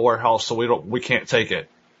FEMA warehouse, so we can't take it.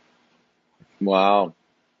 Wow.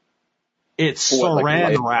 It's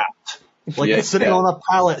saran wrapped. It's sitting on a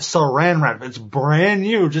pallet, saran wrapped. It's brand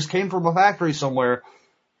new, just came from a factory somewhere,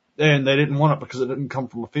 and they didn't want it because it didn't come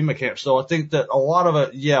from a FEMA camp. So I think that a lot of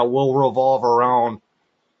it, will revolve around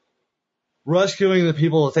rescuing the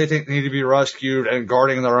people that they think need to be rescued and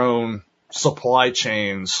guarding their own supply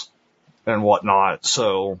chains and whatnot.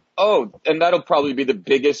 So. Oh, and that'll probably be the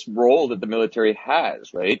biggest role that the military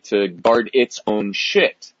has, right? To guard its own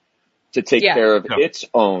shit, to take care of its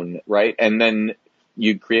own, right? And then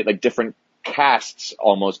you create like different castes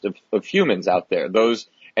almost of humans out there. Those,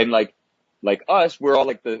 and like us, we're all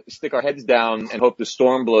like the stick our heads down and hope the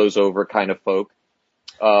storm blows over kind of folk,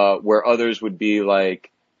 where others would be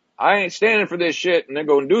like, I ain't standing for this shit, and they're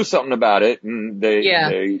going to do something about it, and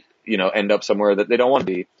they end up somewhere that they don't want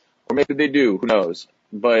to be. Or maybe they do, who knows?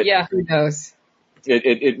 But who knows?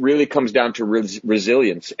 It really comes down to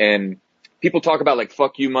resilience. And people talk about like,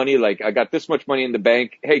 fuck you money, like I got this much money in the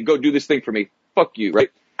bank, hey, go do this thing for me. Fuck you, right?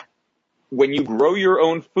 When you grow your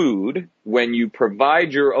own food, when you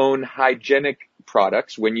provide your own hygienic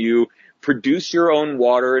products, when you produce your own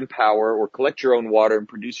water and power, or collect your own water and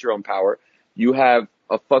produce your own power, you have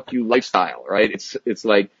a fuck you lifestyle, right? It's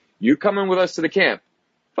like, you coming with us to the camp.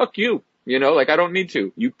 Fuck you. I don't need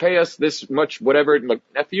to. You pay us this much, whatever, like,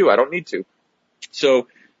 F you, I don't need to. So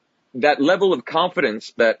that level of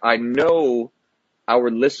confidence that I know our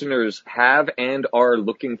listeners have and are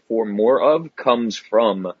looking for more of comes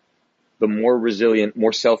from the more resilient,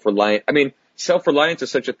 more self-reliant. I mean, self-reliance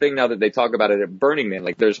is such a thing now that they talk about it at Burning Man.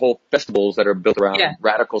 Like, there's whole festivals that are built around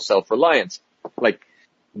radical self-reliance. Like,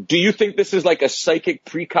 do you think this is like a psychic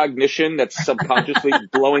precognition that's subconsciously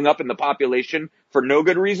blowing up in the population for no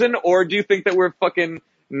good reason? Or do you think that we're fucking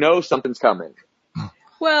know something's coming?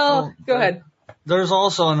 Well, go ahead. There's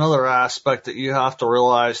also another aspect that you have to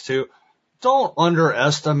realize too. Don't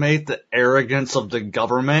underestimate the arrogance of the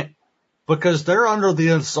government, because they're under the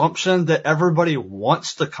assumption that everybody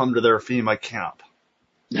wants to come to their FEMA camp.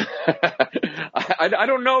 I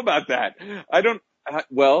don't know about that. I don't.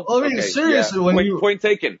 Well, I mean, okay, seriously, yeah. when Point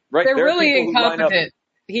taken. Right? They're There are really people who line up- incompetent.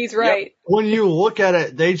 He's right. when you look at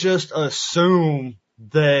it, they just assume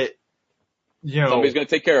that, Somebody's going to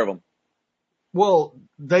take care of them. well,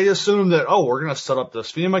 they assume that, oh, we're going to set up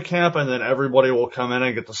this FEMA camp and then everybody will come in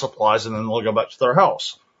and get the supplies and then they'll go back to their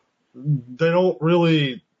house. They don't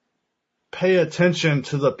really pay attention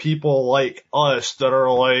to the people like us that are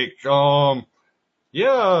like,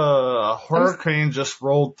 yeah, a hurricane just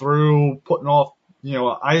rolled through, putting off,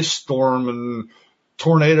 ice storm and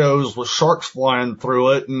tornadoes with sharks flying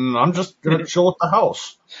through it, and I'm just going to chill at the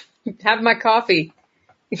house. Have my coffee.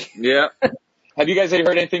 Yeah. Have you guys heard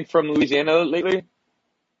anything from Louisiana lately?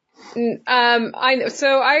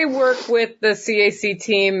 I work with the CAC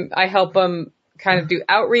team. I help them kind of do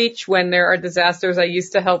outreach when there are disasters. I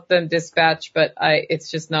used to help them dispatch, but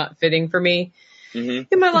it's just not fitting for me in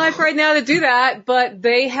my life right now to do that. But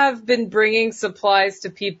they have been bringing supplies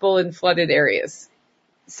to people in flooded areas.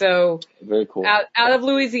 So very cool. Out of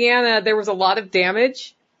Louisiana, there was a lot of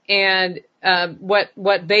damage, and what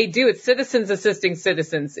they do, it's Citizens Assisting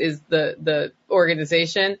Citizens is the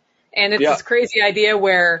organization, and it's this crazy idea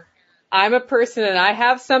where I'm a person and I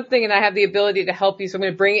have something and I have the ability to help you, so I'm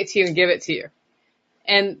going to bring it to you and give it to you.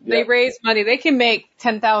 And they raise money. They can make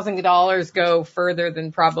 $10,000 go further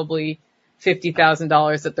than probably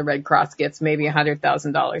 $50,000 that the Red Cross gets, maybe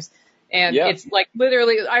 $100,000. And it's like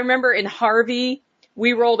literally, I remember in Harvey,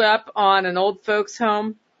 we rolled up on an old folks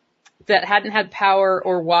home that hadn't had power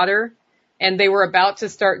or water, and they were about to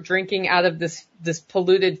start drinking out of this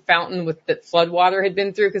polluted fountain that flood water had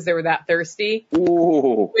been through because they were that thirsty.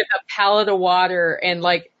 Ooh. With a pallet of water and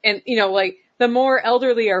the more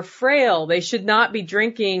elderly are frail, they should not be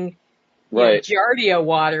drinking Giardia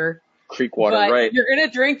water. Creek water, but right. You're going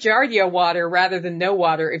to drink Giardia water rather than no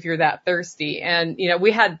water if you're that thirsty. And,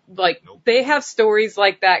 we had they have stories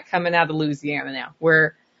like that coming out of Louisiana now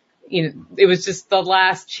where, it was just the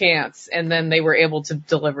last chance and then they were able to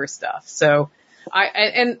deliver stuff. So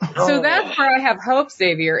so that's where I have hope,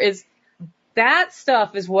 Xavier, is that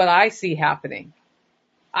stuff is what I see happening.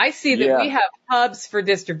 I see that we have hubs for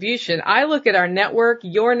distribution. I look at our network,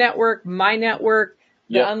 your network, my network,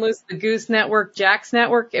 the Unloose the Goose network, Jack's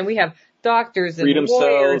network, and we have doctors and Freedom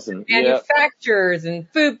lawyers cells and manufacturers and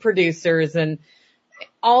food producers and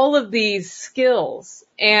all of these skills.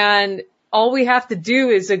 And all we have to do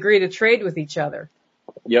is agree to trade with each other.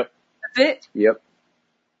 Yep. That's it. Yep.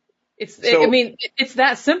 It's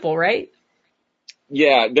that simple, right?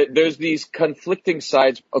 Yeah, there's these conflicting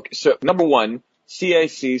sides. Okay, so number one,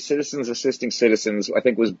 CAC, Citizens Assisting Citizens, I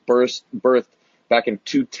think was birthed back in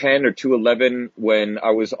 2010 or 2011 when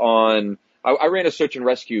I was I ran a search and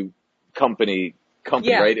rescue company,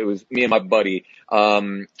 right? It was me and my buddy.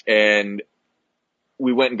 And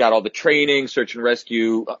we went and got all the training, search and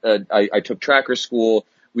rescue. I took tracker school.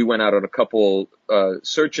 We went out on a couple,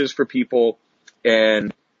 searches for people,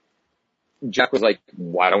 and Jack was like,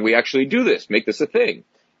 why don't we actually do this? Make this a thing.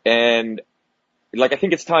 And I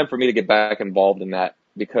think it's time for me to get back involved in that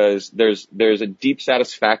because there's a deep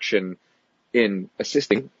satisfaction in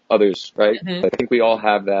assisting others, right? Mm-hmm. I think we all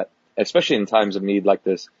have that, especially in times of need like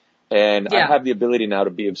this. And I have the ability now to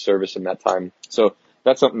be of service in that time. So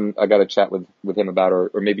that's something I got to chat with him about, or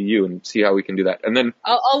maybe you, and see how we can do that. And then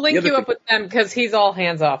I'll link you up with them because he's all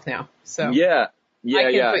hands off now. So I can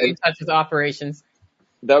put you in touch with operations.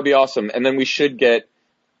 That would be awesome. And then we should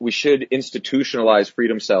institutionalize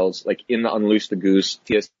freedom cells, like in the Unloose the Goose,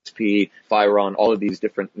 TSP, FireOn, all of these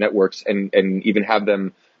different networks, and even have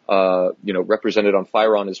them, represented on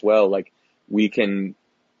FireOn as well. Like we can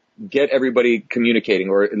get everybody communicating,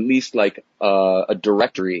 or at least like a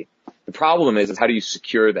directory. The problem is how do you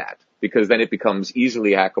secure that? Because then it becomes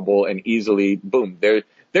easily hackable and easily, boom,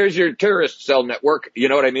 there's your terrorist cell network. You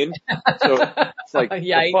know what I mean? So it's like,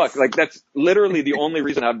 the fuck? Like that's literally the only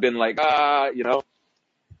reason I've been like,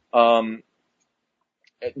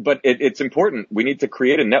 but it's important. We need to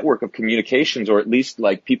create a network of communications, or at least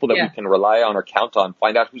like people that we can rely on or count on,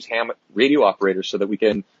 find out who's ham radio operators so that we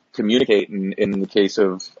can communicate in the case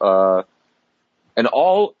of, and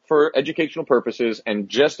all for educational purposes and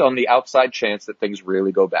just on the outside chance that things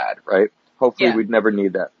really go bad, right? Hopefully we'd never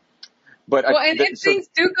need that. But if things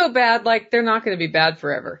do go bad, like they're not going to be bad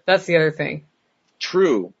forever. That's the other thing.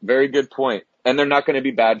 True. Very good point. And they're not going to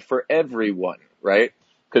be bad for everyone, right?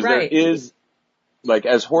 Because there is, like,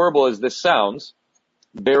 as horrible as this sounds,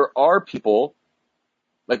 there are people,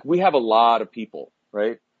 like we have a lot of people,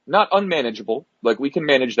 right? Not unmanageable. Like we can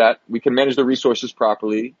manage that. We can manage the resources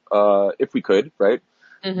properly, if we could, right?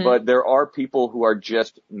 Mm-hmm. But there are people who are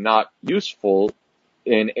just not useful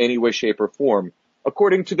in any way, shape, or form.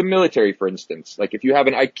 according to the military, for instance. Like if you have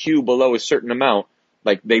an IQ below a certain amount,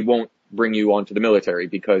 like they won't bring you onto the military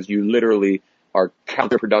because you literally are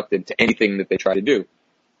counterproductive to anything that they try to do.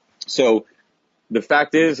 So the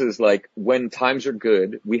fact is like when times are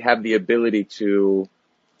good, we have the ability to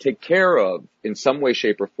take care of in some way,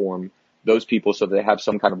 shape or form those people so they have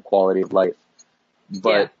some kind of quality of life.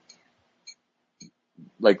 But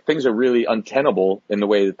like things are really untenable in the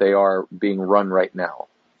way that they are being run right now.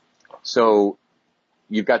 So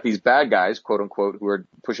you've got these bad guys, quote unquote, who are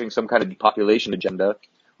pushing some kind of depopulation agenda,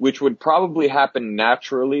 which would probably happen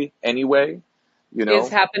naturally anyway, you know. It's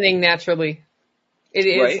happening naturally. It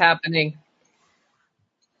is happening.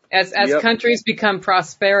 As countries become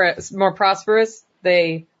more prosperous,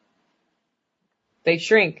 they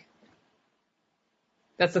shrink.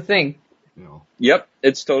 That's the thing. Yep,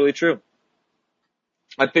 it's totally true.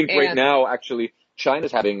 I think right now, actually,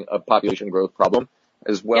 China's having a population growth problem,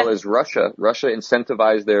 as well as Russia. Russia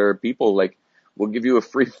incentivized their people, like, we'll give you a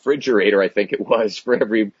free refrigerator, I think it was, for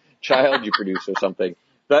every child you produce or something.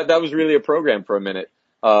 That was really a program for a minute.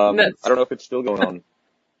 I don't know if it's still going on.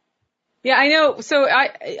 Yeah, I know. So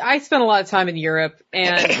I spent a lot of time in Europe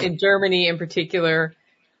and in Germany in particular.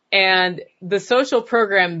 And the social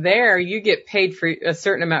program there, you get paid for a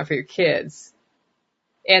certain amount for your kids.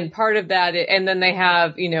 And part of that, and then they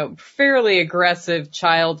have, you know, fairly aggressive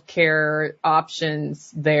child care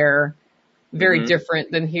options there, very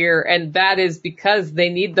different than here. And that is because they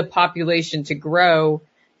need the population to grow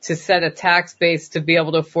to set a tax base to be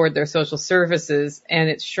able to afford their social services, and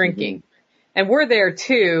it's shrinking. And we're there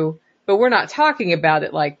too, but we're not talking about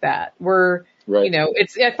it like that. You know,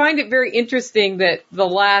 I find it very interesting that the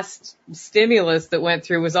last stimulus that went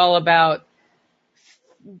through was all about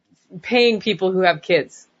paying people who have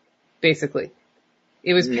kids, basically.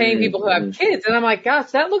 It was paying people who have kids. And I'm like,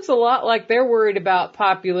 gosh, that looks a lot like they're worried about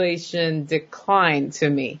population decline to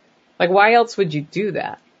me. Like, why else would you do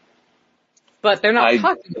that? But they're not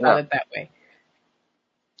talking about it that way.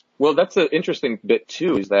 Well, that's an interesting bit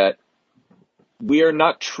too, is that we are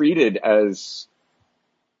not treated as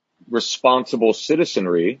responsible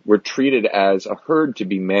citizenry. We're treated as a herd to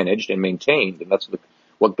be managed and maintained, and that's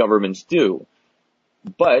what governments do.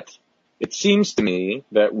 But it seems to me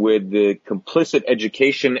that with the complicit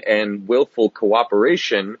education and willful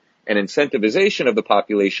cooperation and incentivization of the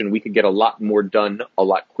population, we could get a lot more done a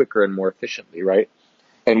lot quicker and more efficiently, right?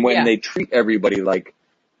 And when they treat everybody like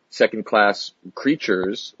second-class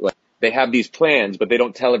creatures, like they have these plans, but they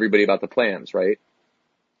don't tell everybody about the plans, right?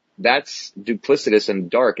 That's duplicitous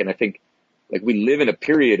and dark. And I think like we live in a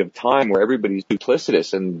period of time where everybody's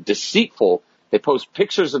duplicitous and deceitful. They post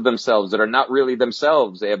pictures of themselves that are not really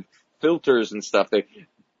themselves. They have filters and stuff. They,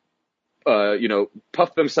 you know,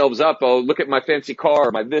 puff themselves up. Oh, look at my fancy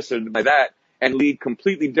car, my this or my that, and lead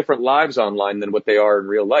completely different lives online than what they are in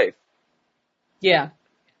real life. Yeah.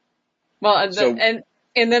 Well,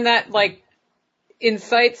 and then that like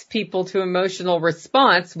incites people to emotional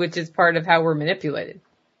response, which is part of how we're manipulated.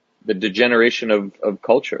 The degeneration of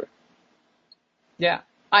culture. Yeah.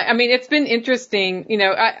 I mean, it's been interesting. You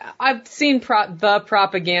know, I've seen the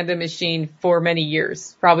propaganda machine for many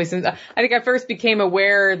years, probably since I think I first became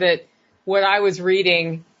aware that what I was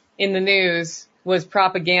reading in the news was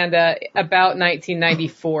propaganda about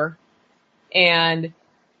 1994. And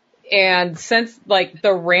since like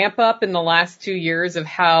the ramp up in the last 2 years of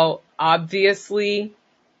how obviously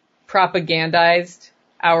propagandized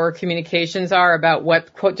our communications are about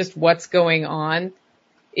what's going on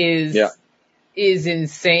is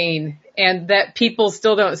insane. And that people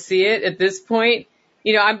still don't see it at this point.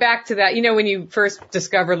 You know, I'm back to that. You know, when you first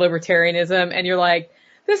discover libertarianism and you're like,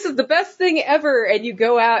 this is the best thing ever. And you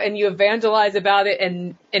go out and you evangelize about it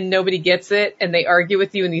and nobody gets it and they argue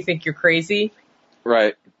with you and you think you're crazy.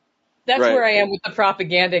 Right. That's where I am with the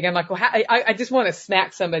propaganda. I'm like, well, I just want to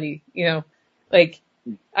smack somebody, you know, like,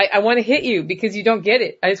 I want to hit you because you don't get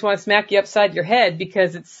it. I just want to smack you upside your head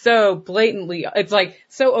because it's so blatantly, it's like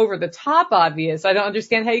so over the top obvious. I don't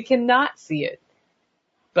understand how you cannot see it,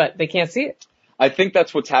 but they can't see it. I think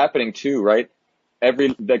that's what's happening too, right?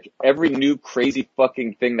 Every new crazy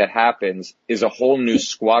fucking thing that happens is a whole new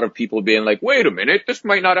squad of people being like, wait a minute, this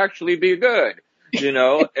might not actually be good, you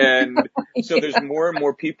know? And so there's more and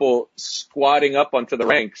more people squatting up onto the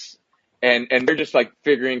ranks. And they're just like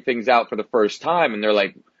figuring things out for the first time. And they're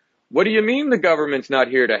like, what do you mean the government's not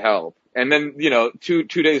here to help? And then, you know, two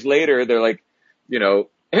days later, they're like, you know,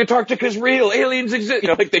 Antarctica's real, aliens exist. You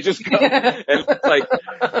know, like they just go and it's like,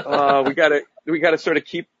 we gotta sort of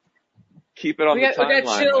keep it on the timeline. We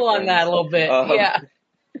gotta chill on that a little bit.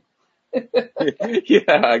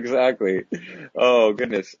 Yeah, exactly. Oh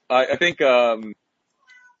goodness. I think,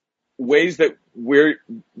 ways that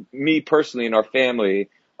me personally and our family,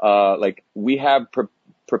 like we have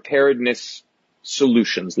preparedness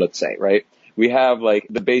solutions, let's say, right? We have like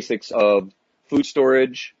the basics of food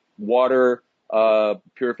storage, water,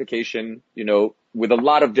 purification, you know, with a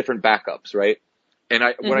lot of different backups, right? And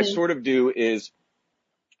what I sort of do is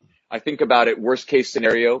I think about it, worst case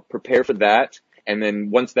scenario, prepare for that. And then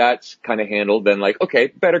once that's kind of handled, then like, okay,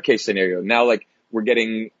 better case scenario. Now, like, we're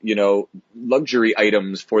getting, you know, luxury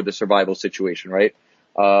items for the survival situation, right?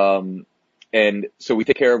 And so we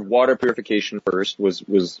take care of water purification first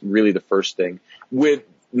was really the first thing, with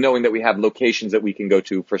knowing that we have locations that we can go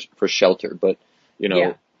to for shelter. But, you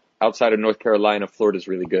know, outside of North Carolina, Florida's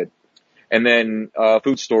really good. And then,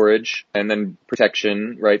 food storage, and then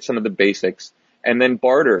protection, right? Some of the basics. And then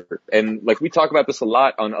barter. And like we talk about this a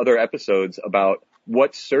lot on other episodes about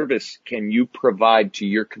what service can you provide to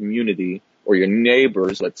your community or your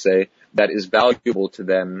neighbors, let's say, that is valuable to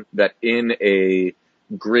them, that in a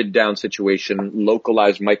grid down situation,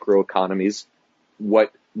 localized microeconomies,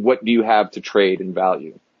 what do you have to trade and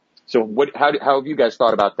value? So how have you guys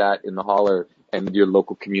thought about that in the holler and your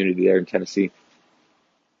local community there in Tennessee?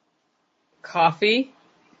 Coffee.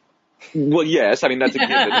 Well, yes. I mean, that's a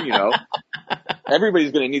given, you know.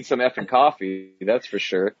 Everybody's going to need some effing coffee, that's for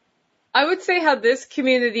sure. I would say how this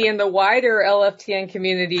community and the wider LFTN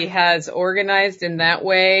community has organized in that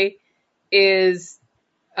way is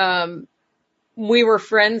we were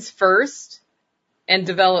friends first and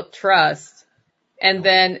developed trust. And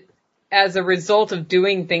then as a result of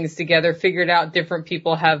doing things together, figured out different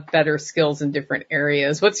people have better skills in different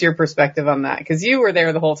areas. What's your perspective on that? Because you were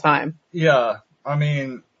there the whole time. Yeah, I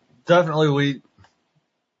mean, definitely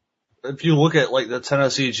if you look at like the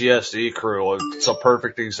Tennessee GSD crew, it's a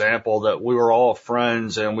perfect example that we were all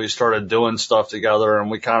friends and we started doing stuff together and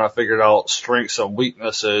we kind of figured out strengths and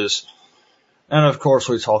weaknesses. And of course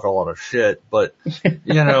we talk a lot of shit, but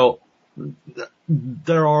you know,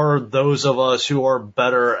 there are those of us who are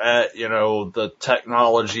better at, you know, the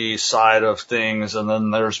technology side of things. And then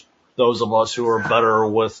there's those of us who are better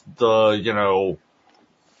with the, you know,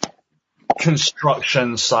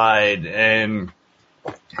 construction side. And,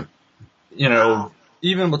 you know,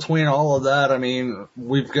 even between all of that, I mean,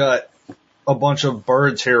 we've got a bunch of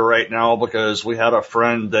birds here right now because we had a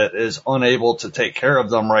friend that is unable to take care of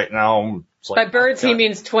them right now. By birds, he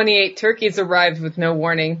means 28 turkeys arrived with no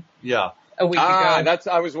warning. Yeah. A week ago.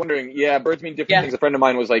 I was wondering. Yeah, birds mean different things. A friend of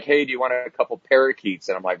mine was like, "Hey, do you want a couple parakeets?"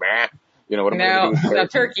 And I'm like, "Man, you know what am I going to do?" No,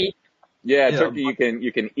 turkey. Yeah, turkey you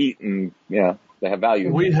can eat and they have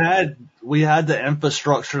value. We had the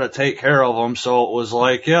infrastructure to take care of them, so it was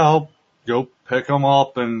like, yeah, I'll go pick them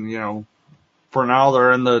up, and you know, for now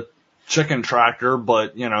they're in the chicken tractor,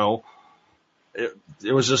 but you know,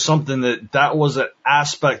 it was just something that was an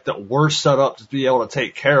aspect that we're set up to be able to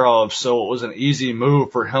take care of. So it was an easy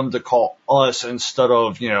move for him to call us instead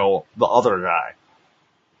of, you know, the other guy.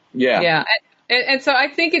 Yeah. Yeah. And so I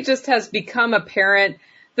think it just has become apparent.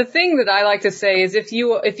 The thing that I like to say is if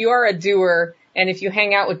you are a doer and if you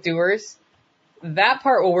hang out with doers, that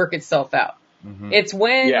part will work itself out. Mm-hmm. It's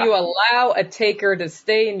when you allow a taker to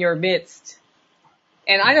stay in your midst.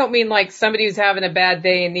 And I don't mean like somebody who's having a bad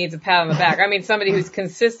day and needs a pat on the back. I mean somebody who's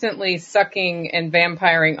consistently sucking and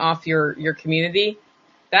vampiring off your community.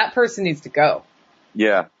 That person needs to go.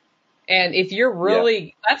 Yeah. And if you're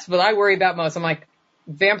really, that's what I worry about most. I'm like,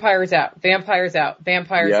 vampires out, vampires out,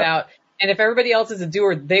 vampires out. And if everybody else is a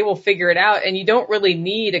doer, they will figure it out. And you don't really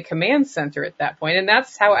need a command center at that point. And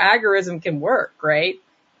that's how agorism can work, right?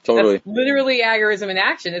 Totally. That's literally agorism in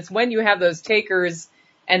action. It's when you have those takers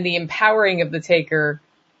and the empowering of the taker,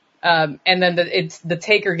 and then the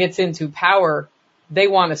taker gets into power. They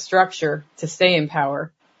want a structure to stay in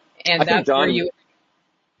power. And that's where you,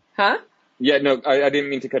 huh? Yeah, no, I didn't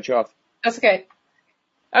mean to cut you off. That's okay.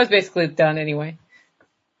 I was basically done anyway.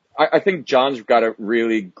 I think John's got a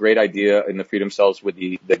really great idea in the Freedom Cells with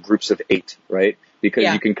the groups of 8, right?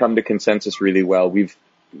 Because you can come to consensus really well. We've,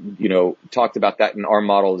 you know, talked about that in our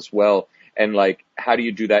model as well. And like, how do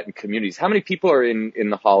you do that in communities? How many people are in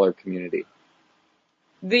the holler community?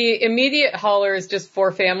 The immediate holler is just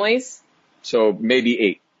 4 families. So maybe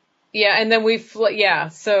 8. Yeah. And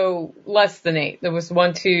then so less than 8. There was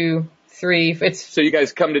 1, 2, 3. So you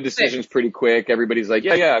guys come to decisions 6. Pretty quick. Everybody's like,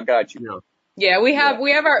 yeah, I got you. Yeah, we have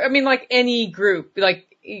our, I mean, like any group, like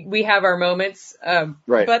we have our moments.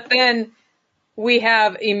 Right. But then we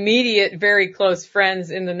have immediate, very close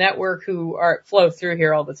friends in the network who flow through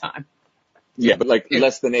here all the time. Yeah, but like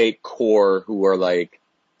less than 8 core who are like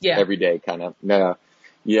every day kind of.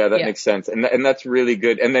 Yeah, that makes sense. And that's really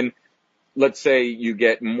good. And then let's say you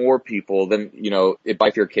get more people, then, it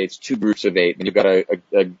bifurcates 2 groups of 8, and you've got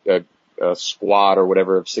a squad or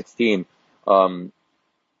whatever of 16.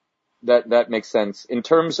 That makes sense. In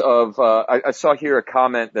terms of, I saw here a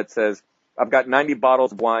comment that says, I've got 90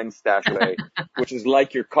 bottles of wine stashed away, which is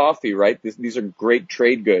like your coffee, right? These are great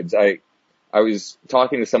trade goods. I was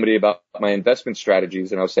talking to somebody about my investment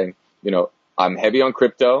strategies, and I was saying, I'm heavy on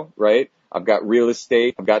crypto, right? I've got real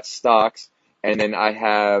estate, I've got stocks, and then I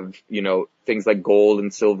have, things like gold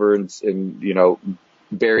and silver and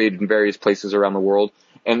buried in various places around the world.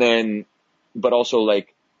 And then, but also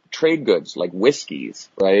like trade goods, like whiskeys,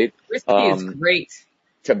 right? Whiskey is great.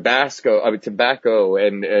 Tobacco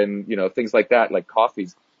and things like that, like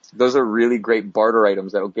coffees. Those are really great barter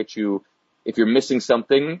items that'll get you, if you're missing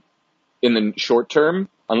something in the short term,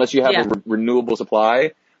 unless you have a renewable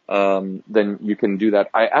supply, then you can do that.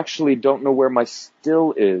 I actually don't know where my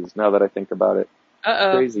still is now that I think about it.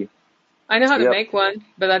 Uh-oh. Crazy. I know how to make one,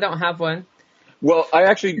 but I don't have one. Well, I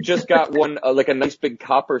actually just got one, like a nice big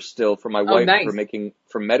copper still for my wife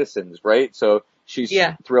for medicines, right? So she's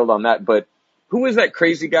thrilled on that. But who was that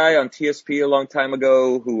crazy guy on TSP a long time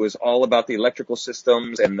ago who was all about the electrical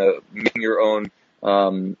systems and the making your own,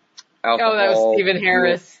 alcohol? Oh, that was Stephen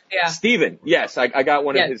Harris. Yeah. Stephen. Yes. I got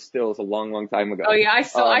one of his stills a long, long time ago. Oh yeah. I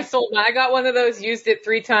sold mine. I got one of those, used it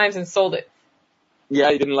 3 times and sold it. Yeah.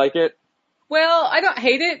 You didn't like it? Well, I don't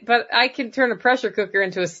hate it, but I can turn a pressure cooker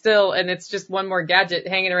into a still, and it's just one more gadget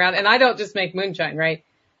hanging around. And I don't just make moonshine, right?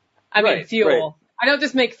 I make fuel. Right. I don't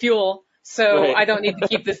just make fuel, so I don't need to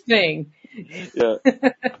keep this thing. Yeah.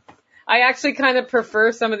 I actually kind of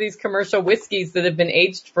prefer some of these commercial whiskeys that have been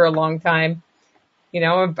aged for a long time.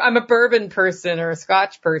 I'm a bourbon person or a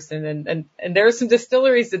Scotch person, and there are some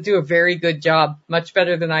distilleries that do a very good job, much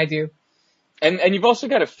better than I do. And you've also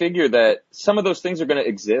got to figure that some of those things are going to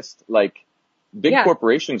exist, like, big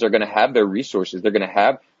corporations are going to have their resources. They're going to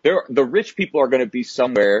have the rich people are going to be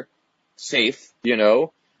somewhere safe,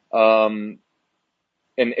 and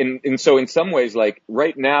so in some ways, like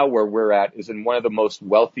right now where we're at is in one of the most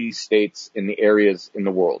wealthy states in the areas in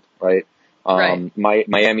the world, right?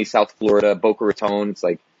 Miami, South Florida, Boca Raton. It's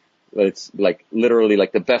like literally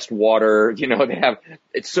like the best water,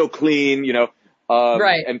 it's so clean,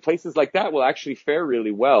 and places like that will actually fare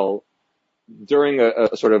really well during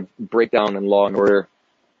a sort of breakdown in law and order.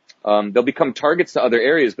 They'll become targets to other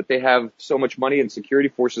areas, but they have so much money and security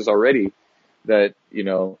forces already that,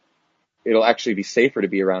 it'll actually be safer to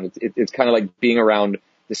be around. It's kind of like being around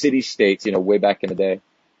the city states, way back in the day.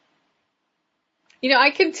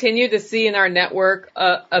 I continue to see in our network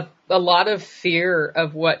a lot of fear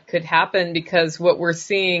of what could happen, because what we're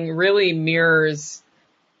seeing really mirrors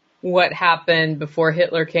what happened before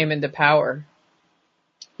Hitler came into power.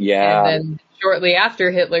 Yeah. And then shortly after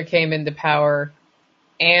Hitler came into power,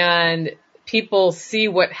 and people see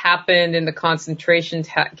what happened in the concentration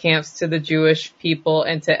camps to the Jewish people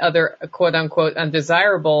and to other quote unquote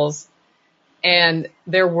undesirables. And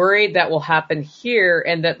they're worried that will happen here,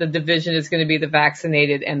 and that the division is going to be the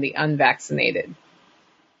vaccinated and the unvaccinated.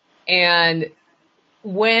 And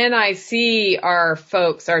when I see our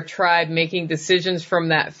folks, our tribe, making decisions from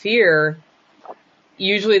that fear,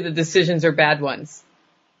 usually the decisions are bad ones.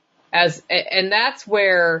 And that's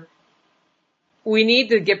where we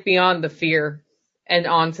need to get beyond the fear and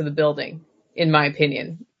onto the building, in my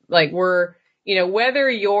opinion. Like whether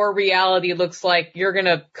your reality looks like you're going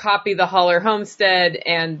to copy the Holler homestead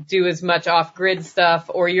and do as much off-grid stuff,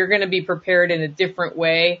 or you're going to be prepared in a different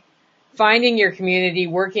way, finding your community,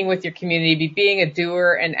 working with your community, being a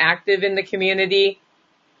doer and active in the community,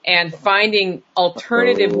 and finding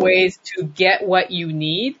alternative ways to get what you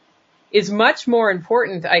need is much more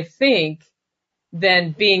important, I think,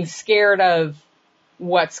 than being scared of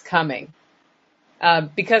what's coming.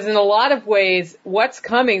 Because in a lot of ways, what's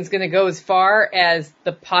coming is going to go as far as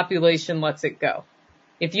the population lets it go.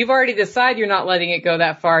 If you've already decided you're not letting it go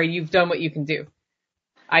that far, you've done what you can do,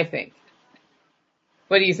 I think.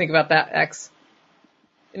 What do you think about that, X?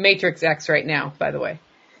 Matrix X right now, by the way.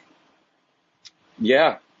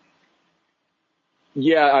 Yeah.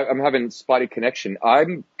 Yeah, I'm having spotty connection.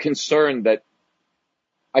 I'm concerned that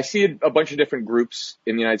I see a bunch of different groups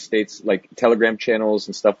in the United States, like Telegram channels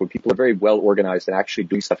and stuff, where people are very well organized and actually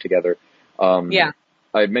doing stuff together. I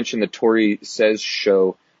mentioned the Tori Says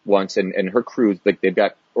show once, and her crew, like they've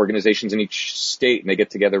got organizations in each state, and they get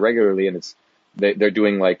together regularly, and they're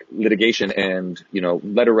doing like litigation and,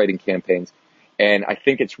 letter writing campaigns. And I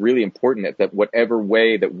think it's really important that whatever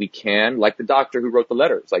way that we can, like the doctor who wrote the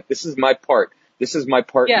letters, like this is my part. This is my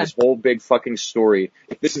part in this whole big fucking story.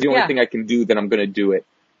 If this is the only thing I can do, then I'm going to do it.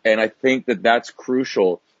 And I think that that's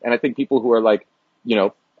crucial. And I think people who are like,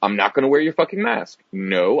 I'm not going to wear your fucking mask.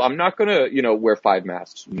 No, I'm not going to, wear 5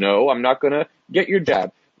 masks. No, I'm not going to get your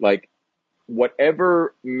jab. Like,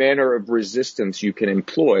 whatever manner of resistance you can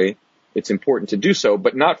employ, it's important to do so,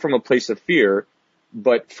 but not from a place of fear,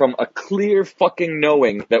 but from a clear fucking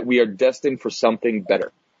knowing that we are destined for something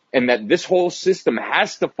better. And that this whole system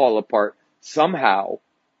has to fall apart somehow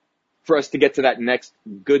for us to get to that next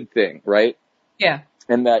good thing, right? Yeah.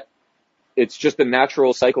 And that it's just a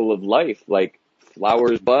natural cycle of life. Like,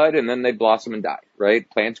 flowers bud and then they blossom and die, right?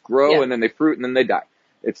 Plants grow and then they fruit and then they die.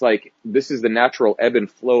 It's like, this is the natural ebb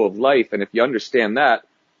and flow of life. And if you understand that,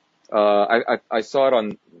 I saw it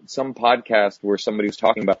on some podcast where somebody was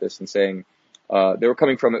talking about this and saying, they were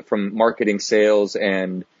coming from it from marketing, sales,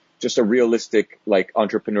 and just a realistic, like,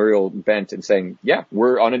 entrepreneurial bent, and saying, yeah,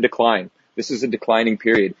 we're on a decline. This is a declining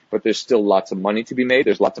period, but there's still lots of money to be made.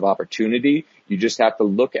 There's lots of opportunity. You just have to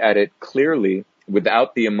look at it clearly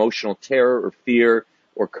without the emotional terror or fear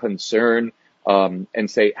or concern, and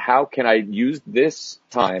say, how can I use this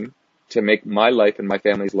time to make my life and my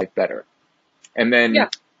family's life better? And then,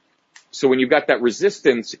 so when you've got that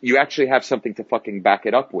resistance, you actually have something to fucking back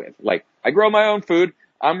it up with. Like, I grow my own food.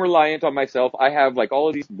 I'm reliant on myself. I have, like, all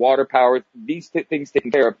of these water power, these things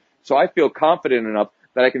taken care of. So I feel confident enough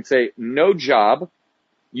that I can say, no job.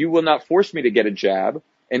 You will not force me to get a jab.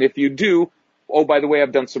 And if you do, oh, by the way,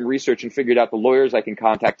 I've done some research and figured out the lawyers I can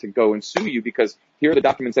contact to go and sue you, because here are the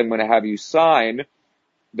documents I'm going to have you sign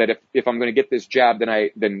that if I'm going to get this jab,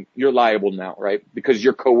 then you're liable now, right? Because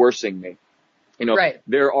you're coercing me. Right.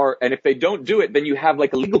 And if they don't do it, then you have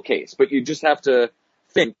like a legal case, but you just have to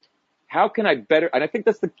think, how can I better, and I think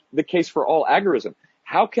that's the case for all agorism.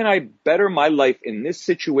 How can I better my life in this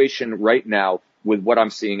situation right now with what I'm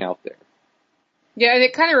seeing out there? Yeah, and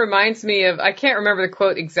it kind of reminds me of, I can't remember the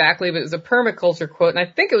quote exactly, but it was a permaculture quote, and I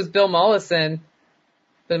think it was Bill Mollison,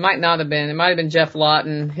 but it might not have been. It might have been Jeff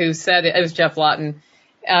Lawton who said it. It was Jeff Lawton.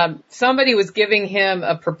 Somebody was giving him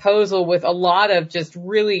a proposal with a lot of just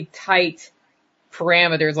really tight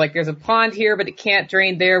parameters. Like, there's a pond here, but it can't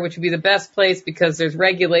drain there, which would be the best place because there's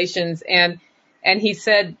regulations. And he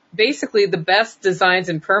said, basically, the best designs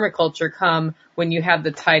in permaculture come when you have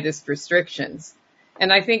the tightest restrictions.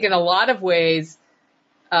 And I think in a lot of ways,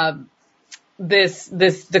 this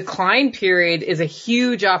decline period is a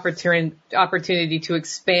huge opportunity to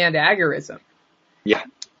expand agorism. Yeah.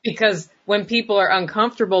 Because when people are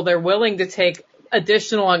uncomfortable, they're willing to take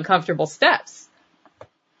additional uncomfortable steps.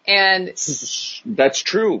 And that's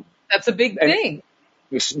true. That's a big thing.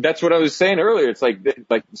 That's what I was saying earlier. It's like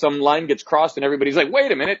some line gets crossed and everybody's like,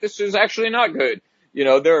 wait a minute, this is actually not good.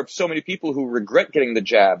 There are so many people who regret getting the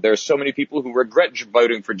jab. There are so many people who regret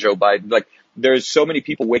voting for Joe Biden. Like, there's so many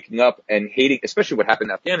people waking up and hating, especially what happened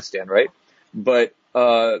in Afghanistan, right? But,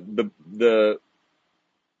 gosh,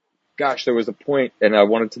 there was a point and I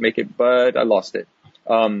wanted to make it, but I lost it.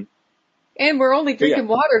 And we're only drinking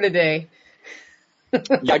water today.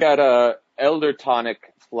 I got elder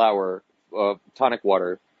tonic flower, tonic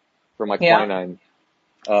water for my quinine.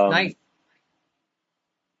 Nice.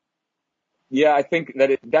 Yeah, I think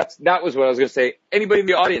that was what I was going to say. Anybody in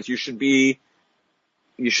the audience, you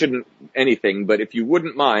shouldn't anything, but if you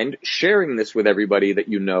wouldn't mind sharing this with everybody that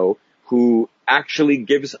you know who actually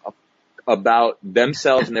gives about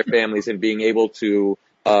themselves and their families and being able to,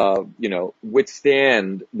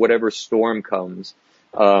 withstand whatever storm comes.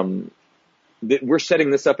 We're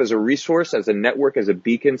setting this up as a resource, as a network, as a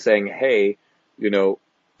beacon, saying, hey,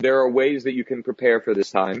 there are ways that you can prepare for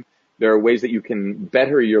this time. There are ways that you can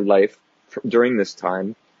better your life during this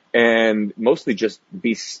time, and mostly just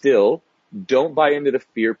be still. Don't buy into the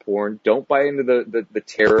fear porn. Don't buy into the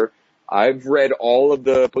terror. I've read all of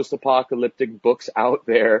the post-apocalyptic books out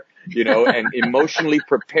there, and emotionally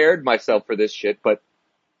prepared myself for this shit, but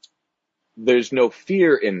there's no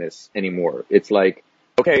fear in this anymore. It's like,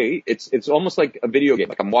 okay, it's almost like a video game.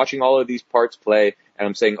 Like, I'm watching all of these parts play and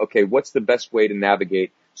I'm saying, okay, what's the best way to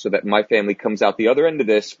navigate so that my family comes out the other end of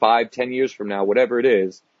this 5-10 years from now, whatever it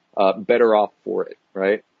is, better off for it,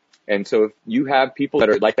 right? And so if you have people that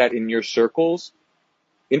are like that in your circles,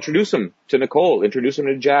 introduce them to Nicole, introduce them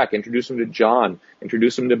to Jack, introduce them to John,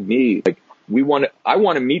 introduce them to me. Like, I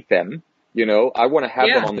want to meet them, I want to have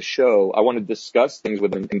them on the show. I want to discuss things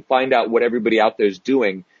with them and find out what everybody out there is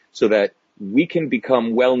doing so that we can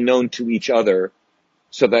become well known to each other,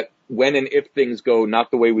 so that when and if things go not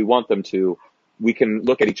the way we want them to, we can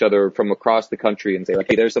look at each other from across the country and say, like,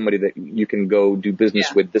 hey, there's somebody that you can go do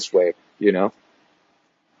business with this way, Yeah,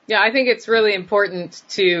 I think it's really important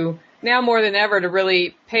to, now more than ever, to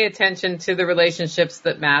really pay attention to the relationships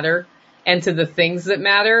that matter and to the things that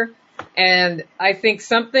matter. And I think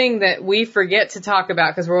something that we forget to talk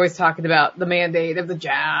about, because we're always talking about the mandate of the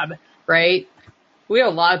jab, right? We have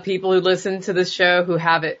a lot of people who listen to this show who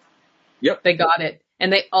have it. Yep. They got it.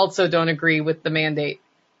 And they also don't agree with the mandate.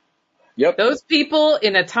 Yep. Those people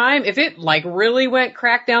in a time, if it like really went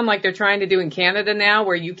crackdown like they're trying to do in Canada now,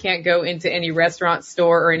 where you can't go into any restaurant,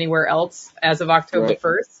 store, or anywhere else as of October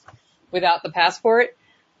 1st without the passport,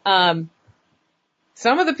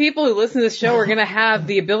 some of the people who listen to this show are going to have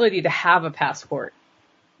the ability to have a passport.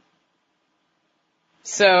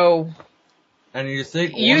 So, and you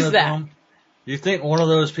think use that. You think one of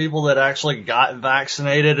those people that actually got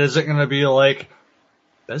vaccinated isn't going to be like,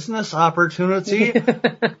 business opportunity?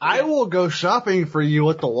 I will go shopping for you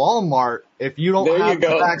at the Walmart if you don't have the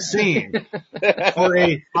vaccine for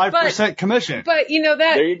a 5% commission. But you know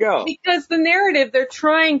that, there you go. Because the narrative, they're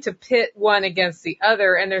trying to pit one against the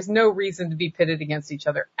other, and there's no reason to be pitted against each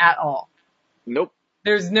other at all. Nope.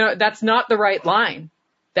 That's not the right line.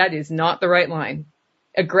 That is not the right line.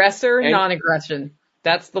 Aggressor, non-aggression.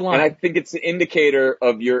 That's the line. And I think it's an indicator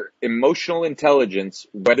of your emotional intelligence,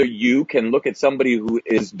 whether you can look at somebody who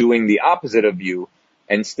is doing the opposite of you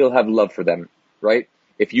and still have love for them, right?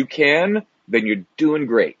 If you can, then you're doing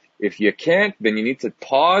great. If you can't, then you need to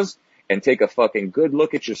pause and take a fucking good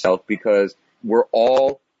look at yourself, because we're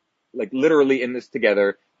all like literally in this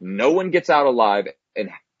together. No one gets out alive, and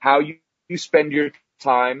how you spend your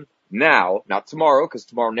time now, not tomorrow, because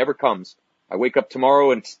tomorrow never comes. I wake up tomorrow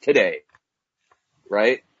and it's today.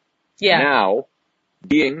 Right? Yeah. Now,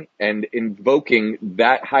 being and invoking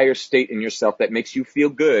that higher state in yourself that makes you feel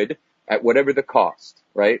good at whatever the cost,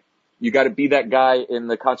 right? You got to be that guy in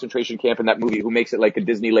the concentration camp in that movie who makes it like a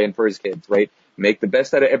Disneyland for his kids, right? Make the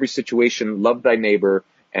best out of every situation, love thy neighbor,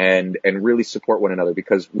 and really support one another,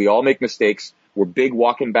 because we all make mistakes. We're big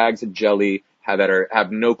walking bags of jelly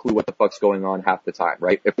have no clue what the fuck's going on half the time,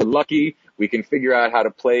 right? If we're lucky, we can figure out how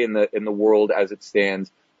to play in the world as it stands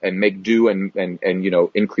and make do and you know,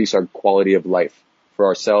 increase our quality of life for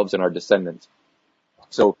ourselves and our descendants.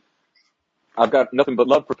 So I've got nothing but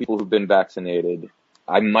love for people who've been vaccinated.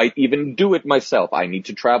 I might even do it myself. I need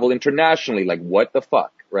to travel internationally. Like, what the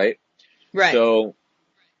fuck, right? Right. So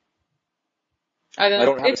I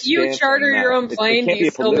don't know. If you charter your own plane, do you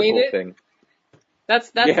still need it? Thing.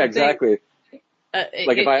 That's yeah, exactly.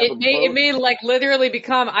 Like it may like literally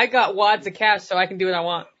become, I got wads of cash so I can do what I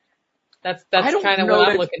want. That's kind of what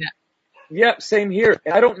I'm looking at. Yeah, same here.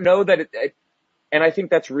 I don't know that and I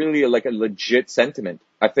think that's really like a legit sentiment.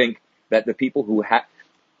 I think that the people who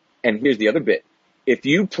and here's the other bit. If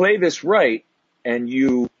you play this right and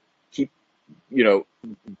you keep, you know,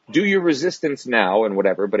 do your resistance now and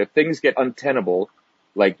whatever, but if things get untenable,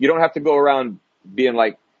 like, you don't have to go around being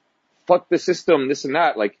like, fuck the system, this and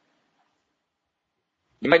that. Like,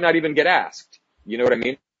 you might not even get asked. You know what I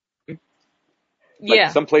mean? Like, yeah.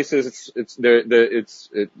 Some places it's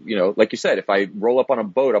you know, like you said, if I roll up on a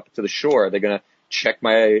boat up to the shore, they're going to check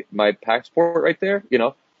my passport right there, you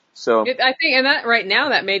know? So I think, and that right now,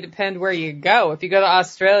 that may depend where you go. If you go to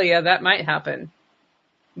Australia, that might happen.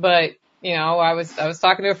 But, you know, I was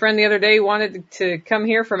talking to a friend the other day who wanted to come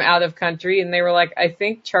here from out of country, and they were like, I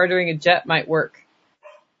think chartering a jet might work.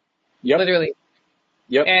 Yep. Literally.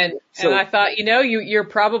 Yep. And I thought, you know, you're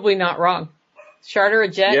probably not wrong. Charter a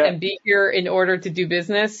jet and be here in order to do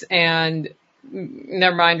business, and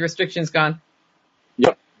never mind, restrictions gone.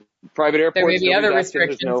 Yep. Private airports. There may be other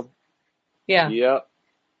restrictions. Yeah. Yep.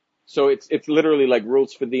 So it's literally like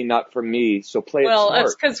rules for thee, not for me. So play it smart. Well,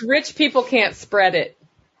 it's because rich people can't spread it.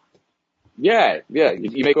 Yeah.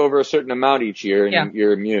 You make over a certain amount each year, and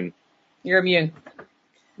you're immune. You're immune.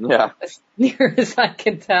 Yeah. As near as I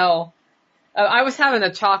can tell. I was having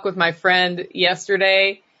a talk with my friend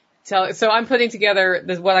yesterday. So I'm putting together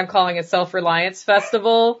what I'm calling a self-reliance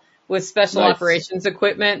festival with special operations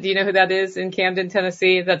equipment. Do you know who that is in Camden,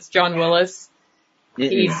 Tennessee? That's John Willis. I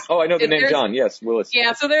know the name John. Yes, Willis.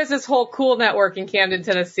 Yeah, so there's this whole cool network in Camden,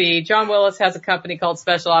 Tennessee. John Willis has a company called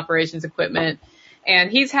Special Operations Equipment, and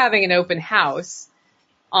he's having an open house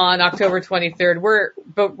on October 23rd.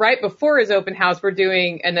 But right before his open house, we're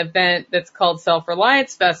doing an event that's called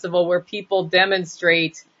Self-Reliance Festival, where people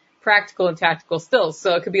demonstrate practical and tactical skills.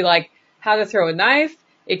 So it could be like how to throw a knife.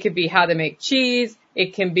 It could be how to make cheese.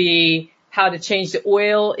 It can be how to change the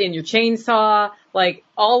oil in your chainsaw. Like,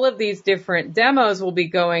 all of these different demos will be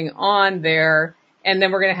going on there. And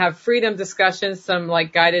then we're going to have freedom discussions, some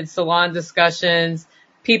like guided salon discussions,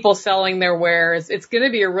 people selling their wares. It's going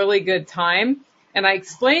to be a really good time. And I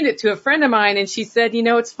explained it to a friend of mine, and she said, you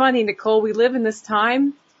know, it's funny, Nicole, we live in this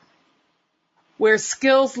time where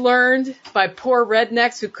skills learned by poor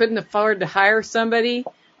rednecks who couldn't afford to hire somebody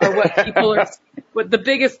are what people are the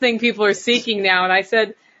biggest thing people are seeking now. And I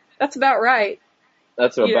said, that's about right.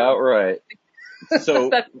 That's about right. So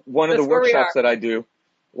one of the workshops that I do,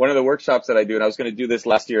 and I was going to do this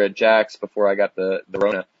last year at Jack's before I got the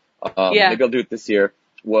Rona. Maybe I'll do it this year,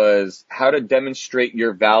 was how to demonstrate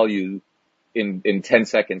your value in 10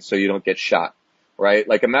 seconds so you don't get shot, right?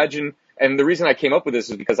 Like imagine, and the reason I came up with this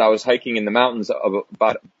is because I was hiking in the mountains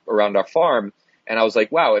around our farm, and I was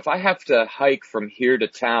like, wow, if I have to hike from here to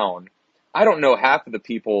town, I don't know half of the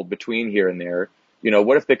people between here and there.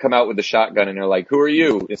 What if they come out with a shotgun and they're like, who are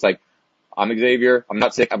you? It's like, I'm Xavier. I'm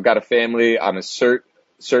not sick. I've got a family. I'm a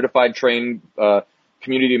certified trained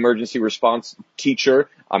community emergency response teacher.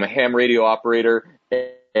 I'm a ham radio operator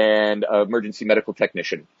and an emergency medical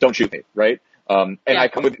technician. Don't shoot me, right? I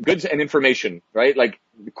come with goods and information, right? Like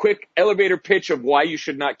the quick elevator pitch of why you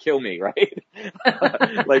should not kill me, right?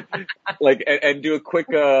 and do a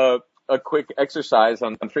quick exercise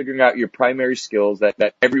on figuring out your primary skills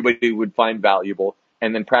that everybody would find valuable,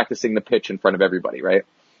 and then practicing the pitch in front of everybody, right?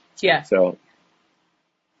 Yeah. So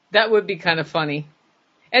that would be kind of funny.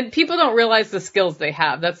 And people don't realize the skills they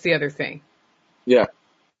have. That's the other thing. Yeah.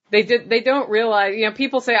 They don't realize,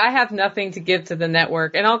 people say, I have nothing to give to the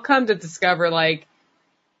network. And I'll come to discover, like,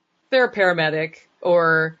 they're a paramedic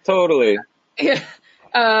or. Totally.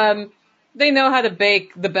 They know how to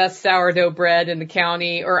bake the best sourdough bread in the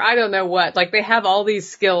county, or I don't know what. Like, they have all these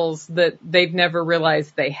skills that they've never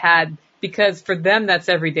realized they had, because for them, that's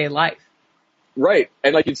everyday life. Right.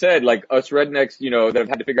 And like you said, like us rednecks, that have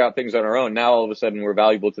had to figure out things on our own, now all of a sudden we're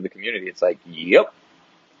valuable to the community. It's like, yep.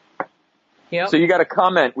 So you got a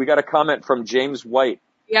comment. We got a comment from James White.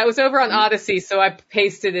 Yeah, it was over on Odyssey, so I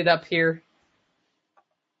pasted it up here.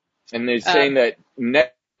 And they're saying that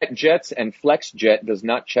NetJets and FlexJet does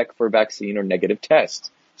not check for vaccine or negative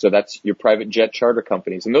tests. So that's your private jet charter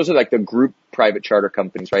companies. And those are like the group private charter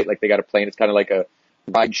companies, right? Like they got a plane. It's kind of like a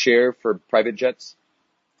ride share for private jets.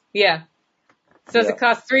 Yeah. So it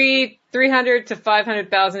costs $300,000 to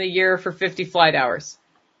 $500,000 a year for 50 flight hours.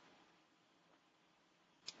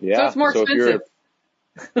 Yeah. So it's more expensive.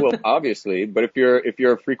 Well, obviously, but if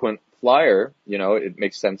you're a frequent flyer, it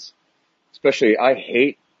makes sense. Especially,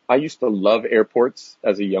 I used to love airports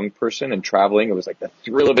as a young person and traveling. It was like the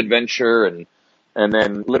thrill of adventure. And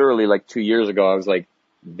then literally like 2 years ago, I was like,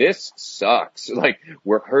 this sucks. Like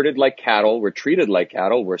we're herded like cattle. We're treated like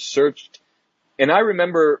cattle. We're searched. And I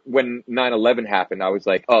remember when 9/11 happened, I was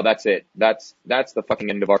like, oh, that's it. That's the fucking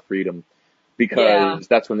end of our freedom, because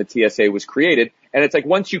that's when the TSA was created. And it's like,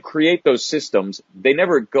 once you create those systems, they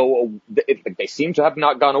never go, they seem to have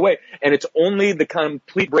not gone away. And it's only the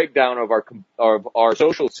complete breakdown of our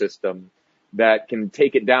social system that can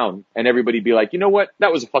take it down, and everybody be like, you know what?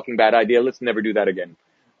 That was a fucking bad idea. Let's never do that again.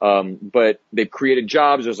 But they've created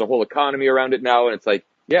jobs. There's a whole economy around it now. And it's like,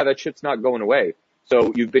 yeah, that shit's not going away.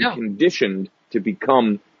 So you've been conditioned to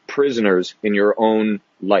become prisoners in your own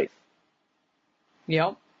life.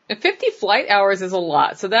 Yep. And 50 flight hours is a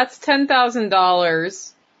lot. So that's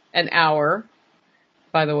 $10,000 an hour,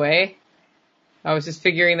 by the way. I was just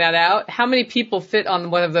figuring that out. How many people fit on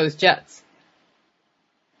one of those jets?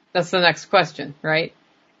 That's the next question, right?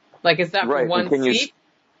 Like, is that for one seat?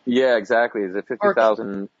 Yeah, exactly. Is it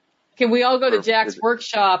 50,000? Can we all go to Jack's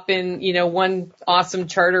workshop in, one awesome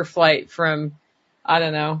charter flight from, I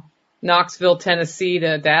don't know, Knoxville, Tennessee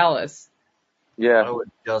to Dallas? Yeah. I would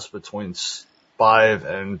guess between 5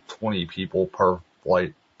 and 20 people per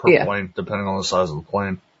flight, plane, depending on the size of the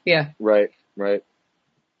plane. Yeah. Right.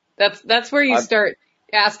 That's where you start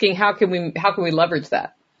asking, how can we leverage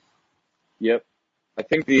that? Yep. I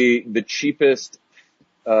think the cheapest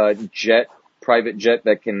private jet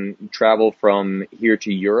that can travel from here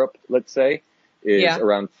to Europe, let's say, is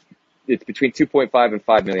it's between 2.5 and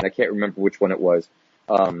 5 million. I can't remember which one it was.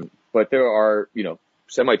 But there are,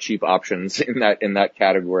 semi-cheap options in that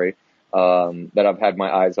category, that I've had my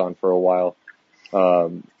eyes on for a while.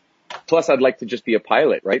 Plus I'd like to just be a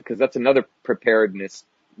pilot, right? Cause that's another preparedness,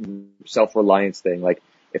 self-reliance thing. Like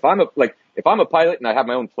if I'm a pilot and I have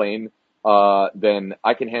my own plane, then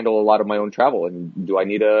I can handle a lot of my own travel. And do I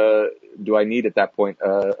need at that point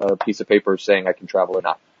a piece of paper saying I can travel or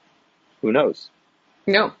not? Who knows?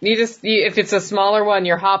 No, if it's a smaller one,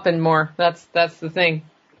 you're hopping more. That's the thing.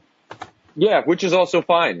 Yeah, which is also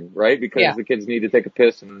fine, right? Because the kids need to take a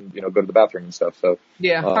piss and, go to the bathroom and stuff. So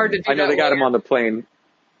hard to do. I know they got them on the plane.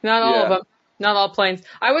 Not all of them. Not all planes.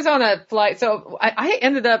 I was on a flight. So I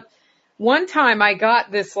ended up, one time I got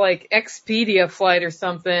this like Expedia flight or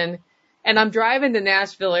something, and I'm driving to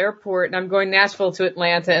Nashville airport, and I'm going Nashville to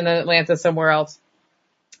Atlanta and then Atlanta somewhere else.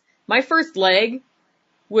 My first leg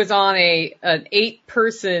was on an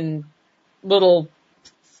 8-person little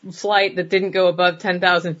flight that didn't go above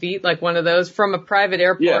 10,000 feet, like one of those, from a private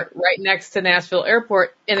airport right next to Nashville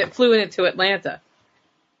Airport, and it flew into Atlanta.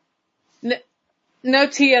 No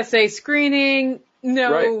TSA screening,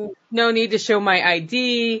 no need to show my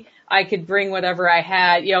ID. I could bring whatever I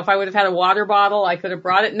had. You know, if I would have had a water bottle, I could have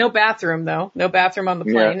brought it. No bathroom, though. No bathroom on the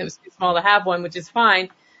plane. It was too small to have one, which is fine.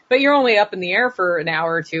 But you're only up in the air for an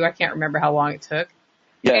hour or two. I can't remember how long it took.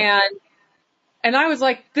 Yeah. And I was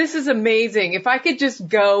like, this is amazing. If I could just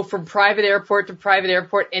go from private airport to private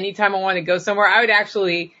airport anytime I want to go somewhere, I would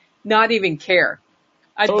actually not even care.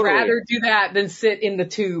 I'd rather do that than sit in the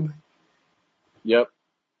tube. Yep.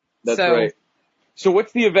 That's right. So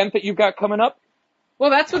what's the event that you've got coming up? Well,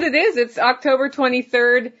 that's what it is. It's October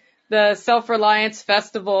 23rd, the Self-Reliance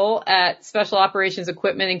Festival at Special Operations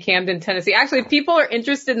Equipment in Camden, Tennessee. Actually, if people are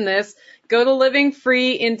interested in this, go to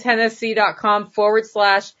livingfreeintennessee.com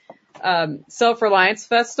 / Self-Reliance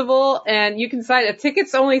Festival, and you can sign. A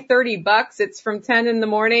ticket's only $30. It's from 10 in the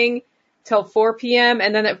morning till 4 p.m.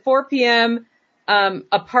 And then at 4 p.m.,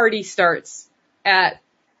 a party starts at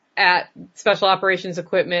Special Operations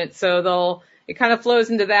Equipment. So it kind of flows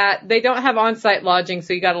into that. They don't have on-site lodging,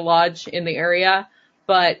 so you got to lodge in the area,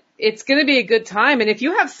 but it's going to be a good time. And if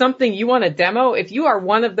you have something you want to demo, if you are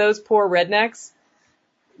one of those poor rednecks,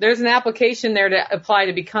 there's an application there to apply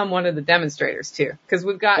to become one of the demonstrators too, because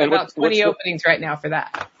we've got about 20 openings right now for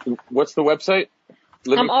that. What's the website?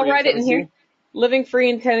 I'll write it in here. Living Free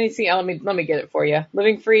in Tennessee. Let me get it for you.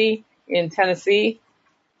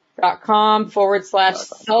 livingfreeintennessee.com /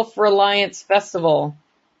 Self-Reliance Festival.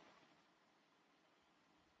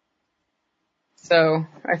 So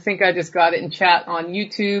I think I just got it in chat on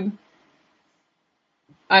YouTube.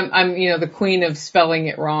 I'm the queen of spelling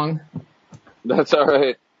it wrong. That's all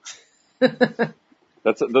right.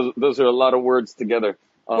 Those are a lot of words together.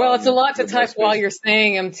 Well, it's a lot to type while you're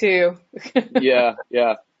saying them too. Yeah.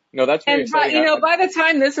 No, that's very exciting. By the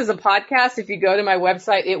time this is a podcast, if you go to my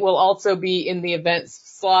website, it will also be in the events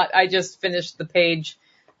slot. I just finished the page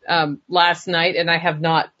last night, and I have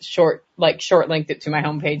not short linked it to my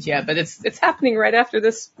homepage yet, but it's happening right after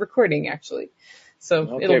this recording, actually.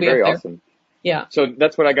 So it'll be very up there. Awesome. Yeah. So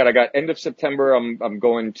that's what I got. I got end of September. I'm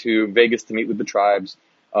going to Vegas to meet with the tribes.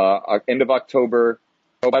 End of October.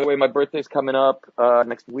 Oh, by the way, my birthday's coming up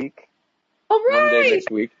next week. All right. Monday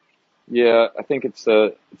next week. Yeah, I think it's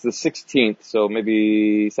the 16th, so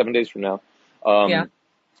maybe 7 days from now.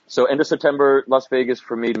 So end of September, Las Vegas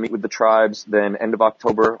for me to meet with the tribes. Then end of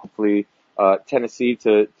October, hopefully Tennessee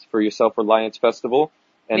for your Self-Reliance Festival.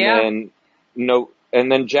 And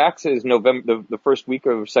then Jack's is November, the first week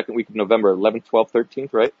or second week of November, 11th, 12th,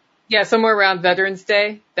 13th, right? Yeah, somewhere around Veterans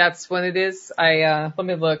Day. That's when it is. Let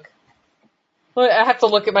me look. I have to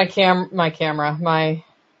look at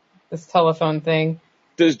this telephone thing.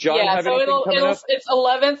 Does John have anything coming up? It's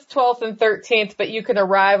 11th, 12th, and 13th, but you can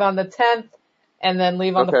arrive on the 10th and then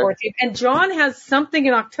leave on the 14th. And John has something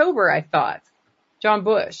in October, I thought. John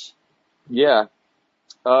Bush. Yeah.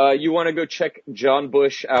 You want to go check John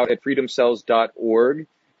Bush out at freedomcells.org.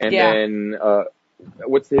 And then,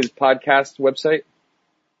 what's his podcast website?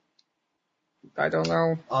 I don't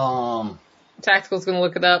know. Tactical's going to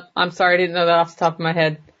look it up. I'm sorry, I didn't know that off the top of my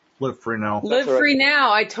head. Live Free Now. Live Free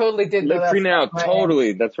Now. I totally did know that. Live Free Now.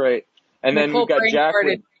 Totally. That's right. And then we've got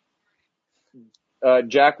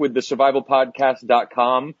Jack with the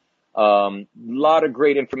survivalpodcast.com. Lot of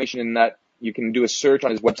great information in that. You can do a search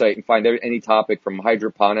on his website and find any topic from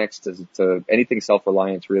hydroponics to anything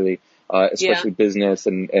self-reliance, really, especially business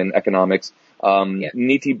and economics.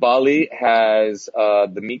 Niti Bali has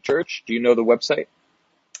the Meat Church. Do you know the website?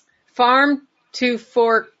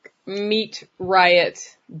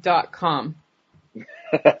 farm2forkmeatriot.com.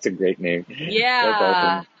 That's a great name. Yeah. That's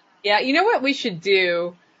awesome. Yeah. You know what we should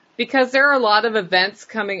do? Because there are a lot of events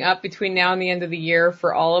coming up between now and the end of the year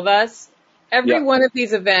for all of us. Every one of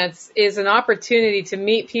these events is an opportunity to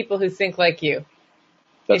meet people who think like you.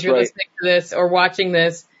 If you're listening to this or watching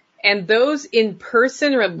this. And those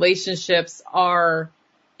in-person relationships are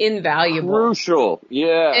invaluable. Crucial.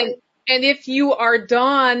 Yeah. And if you are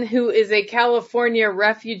Dawn, who is a California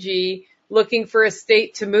refugee looking for a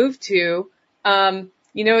state to move to, you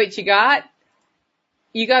know what you got?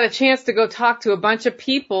 You got a chance to go talk to a bunch of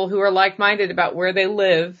people who are like-minded about where they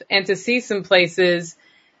live and to see some places.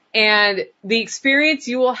 And the experience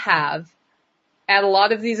you will have at a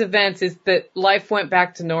lot of these events is that life went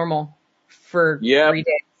back to normal for 3 days.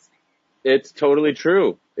 It's totally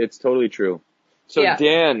true. It's totally true. So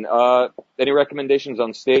Dan, any recommendations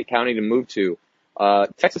on state, county to move to?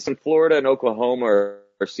 Texas and Florida and Oklahoma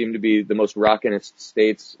seem to be the most rockin'est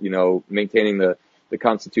states, maintaining the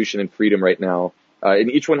Constitution and freedom right now.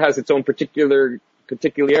 And each one has its own particular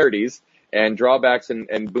particularities and drawbacks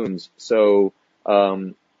and boons. So,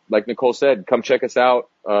 like Nicole said, come check us out.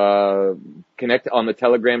 Connect on the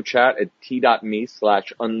Telegram chat at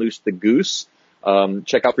t.me/unloosethegoose.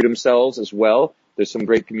 Check out Freedom Cells as well. There's some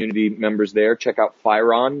great community members there. Check out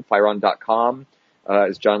Firon.com,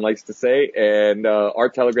 as John likes to say. And, our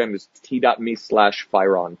Telegram is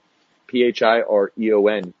t.me/Firon,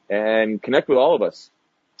 PHIREON, and connect with all of us.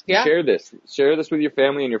 Yeah. Share this with your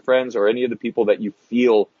family and your friends or any of the people that you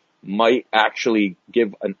feel might actually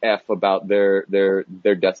give an F about their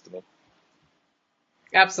destiny.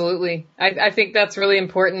 Absolutely. I think that's really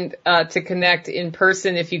important, to connect in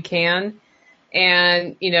person if you can.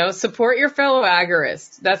 And, support your fellow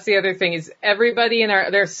agorists. That's the other thing is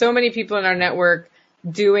there's so many people in our network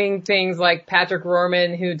doing things like Patrick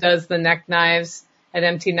Rohrman, who does the neck knives at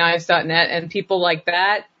mtknives.net, and people like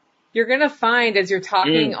that. You're going to find as you're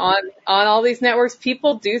talking on all these networks,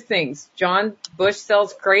 people do things. John Bush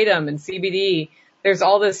sells kratom and CBD. There's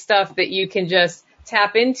all this stuff that you can just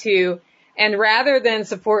tap into. And rather than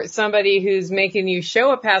support somebody who's making you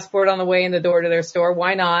show a passport on the way in the door to their store,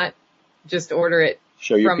 why not just order it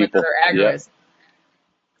from another agorist?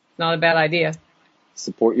 Yeah. Not a bad idea.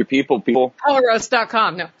 Support your people.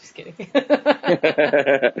 Holleroast.com. No, just kidding.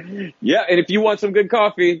 Yeah, and if you want some good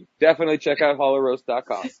coffee, definitely check out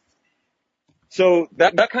holleroast.com. So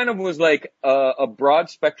that kind of was like a broad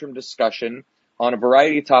spectrum discussion on a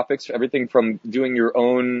variety of topics, everything from doing your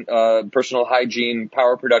own personal hygiene,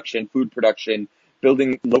 power production, food production,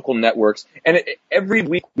 building local networks. And every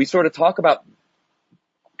week we sort of talk about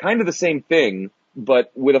kind of the same thing,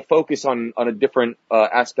 but with a focus on a different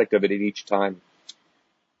aspect of it at each time.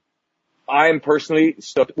 I am personally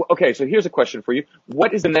stoked. Okay, so here's a question for you.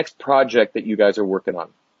 What is the next project that you guys are working on?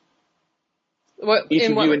 Each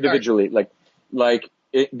of you individually, like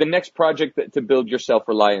the next project to build your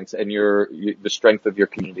self-reliance and the strength of your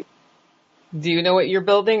community. Do you know what you're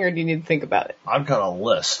building, or do you need to think about it? I've got a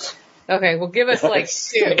list. Okay, well, give us like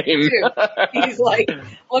two. He's like,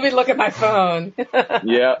 let me look at my phone.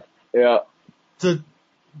 Yeah.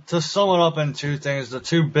 To sum it up in two things, the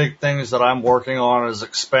two big things that I'm working on is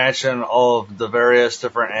expansion of the various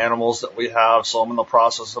different animals that we have. So I'm in the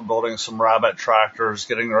process of building some rabbit tractors,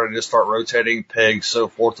 getting ready to start rotating pigs, so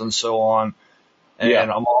forth and so on. And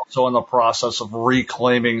I'm also in the process of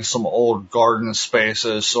reclaiming some old garden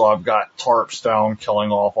spaces. So I've got tarps down,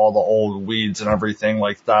 killing off all the old weeds and everything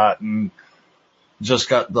like that. And just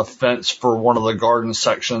got the fence for one of the garden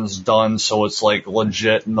sections done. So it's like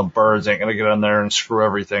legit and the birds ain't going to get in there and screw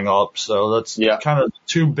everything up. So that's kind of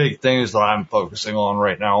two big things that I'm focusing on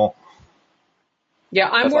right now. Yeah,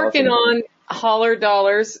 I'm working on holler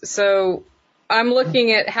dollars. So I'm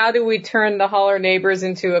looking at how do we turn the holler neighbors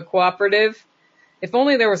into a cooperative. If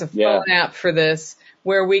only there was a phone app for this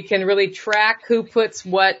where we can really track who puts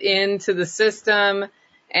what into the system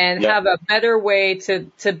and have a better way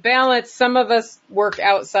to balance. Some of us work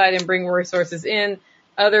outside and bring resources in.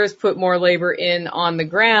 Others put more labor in on the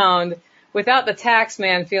ground without the tax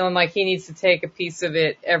man feeling like he needs to take a piece of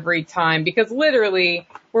it every time. Because literally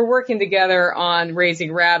we're working together on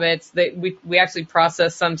raising rabbits that we actually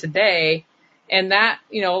processed some today. And that,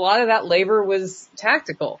 a lot of that labor was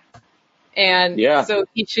tactical. And so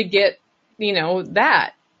he should get,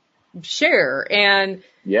 that share. And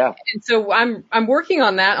so I'm working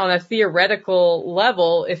on that on a theoretical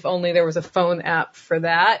level, if only there was a phone app for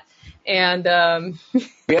that. And,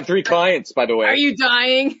 we have 3 clients, by the way. Are you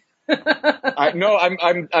dying? No,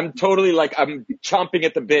 I'm totally I'm chomping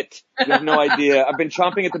at the bit. You have no idea. I've been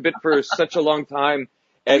chomping at the bit for such a long time,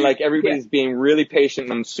 and everybody's being really patient,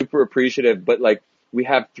 and I'm super appreciative, but we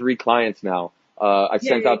have 3 clients now. I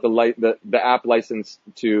sent out the app license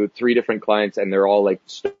to 3 different clients, and they're all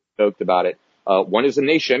stoked about it. One is a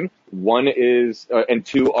nation, one is, and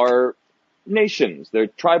 2 are nations. They're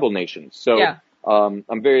tribal nations. So,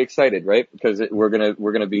 I'm very excited, right? Because we're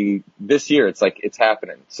gonna be this year. It's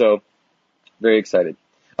happening. So, very excited.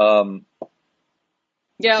 So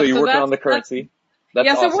you're working on the currency. That's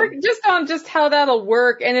awesome. So we're just on just how that'll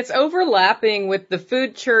work, and it's overlapping with the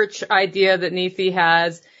food church idea that Neethi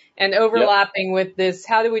has. And overlapping with this,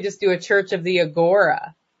 how do we just do a church of the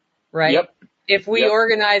agora, right? Yep. If we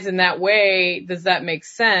organize in that way, does that make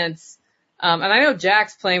sense? And I know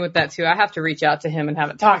Jack's playing with that too. I have to reach out to him and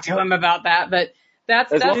have a talk to him about that. But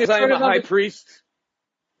that's as long as I am a high priest.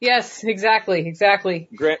 Yes, exactly.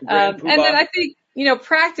 Grand and then I think,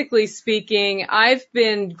 practically speaking, I've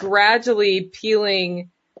been gradually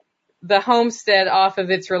peeling the homestead off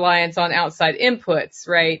of its reliance on outside inputs,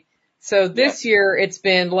 right? So this year it's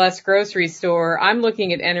been less grocery store. I'm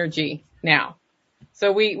looking at energy now.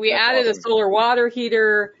 So we added a solar water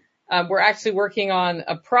heater. We're actually working on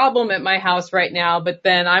a problem at my house right now, but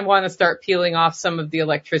then I want to start peeling off some of the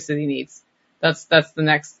electricity needs. That's the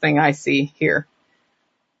next thing I see here.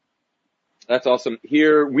 That's awesome.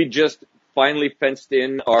 Here, we just finally fenced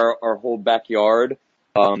in our whole backyard.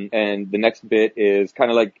 And the next bit is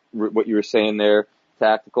kind of like what you were saying there,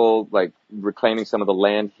 tactical, like reclaiming some of the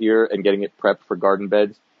land here and getting it prepped for garden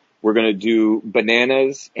beds. We're going to do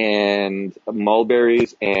bananas and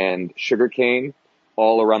mulberries and sugarcane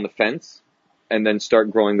all around the fence, and then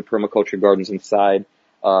start growing the permaculture gardens inside.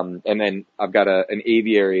 And then I've got an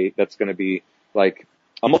aviary that's going to be like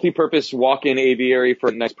a multi-purpose walk-in aviary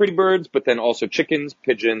for nice pretty birds, but then also chickens,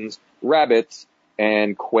 pigeons, rabbits,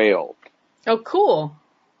 and quail. Oh, cool.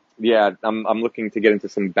 Yeah, I'm looking to get into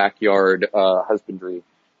some backyard husbandry.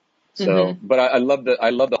 So, but I love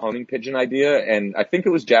the homing pigeon idea, and I think it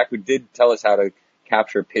was Jack who did tell us how to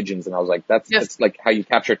capture pigeons, and I was like, that's like how you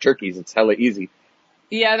capture turkeys. It's hella easy.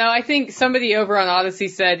 Yeah, no, I think somebody over on Odyssey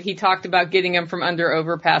said he talked about getting them from under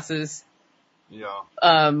overpasses. Yeah.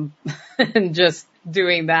 And just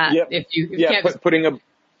doing that. Yep. If you can't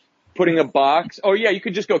putting a box. Oh yeah, you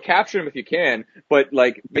could just go capture them if you can, but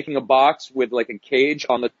like making a box with like a cage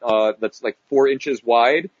on the that's like 4 inches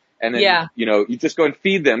wide, and then you just go and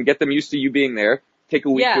feed them, get them used to you being there. Take a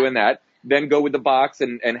week doing that, then go with the box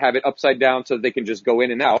and have it upside down so they can just go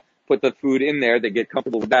in and out. Put the food in there, they get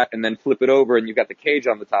comfortable with that, and then flip it over, and you've got the cage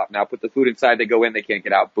on the top. Now put the food inside, they go in, they can't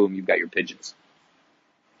get out. Boom, you've got your pigeons.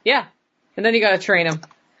 Yeah, and then you got to train them.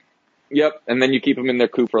 Yep, and then you keep them in their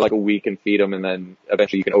coop for like a week and feed them, and then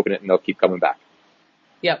eventually you can open it and they'll keep coming back.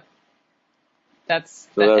 Yep.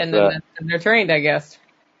 And they're trained, I guess.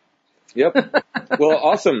 Yep. Well,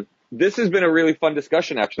 awesome. This has been a really fun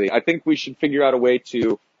discussion, actually. I think we should figure out a way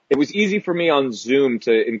to, it was easy for me on Zoom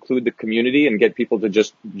to include the community and get people to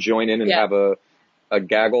just join in and have a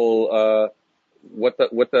gaggle, what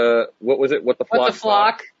the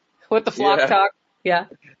flock talk. Yeah.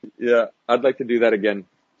 Yeah. I'd like to do that again.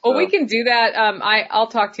 Well, we can do that. I'll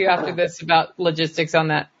talk to you after this about logistics on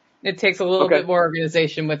that. It takes a little bit more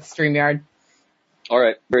organization with StreamYard. All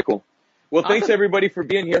right. Very cool. Well, thanks everybody for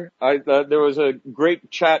being here. There was a great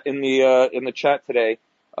chat in the chat today.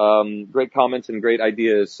 Great comments and great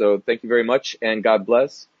ideas. So thank you very much, and God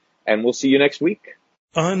bless. And we'll see you next week.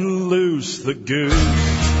 Unloose the goose.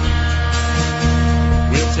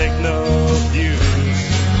 We'll take no view.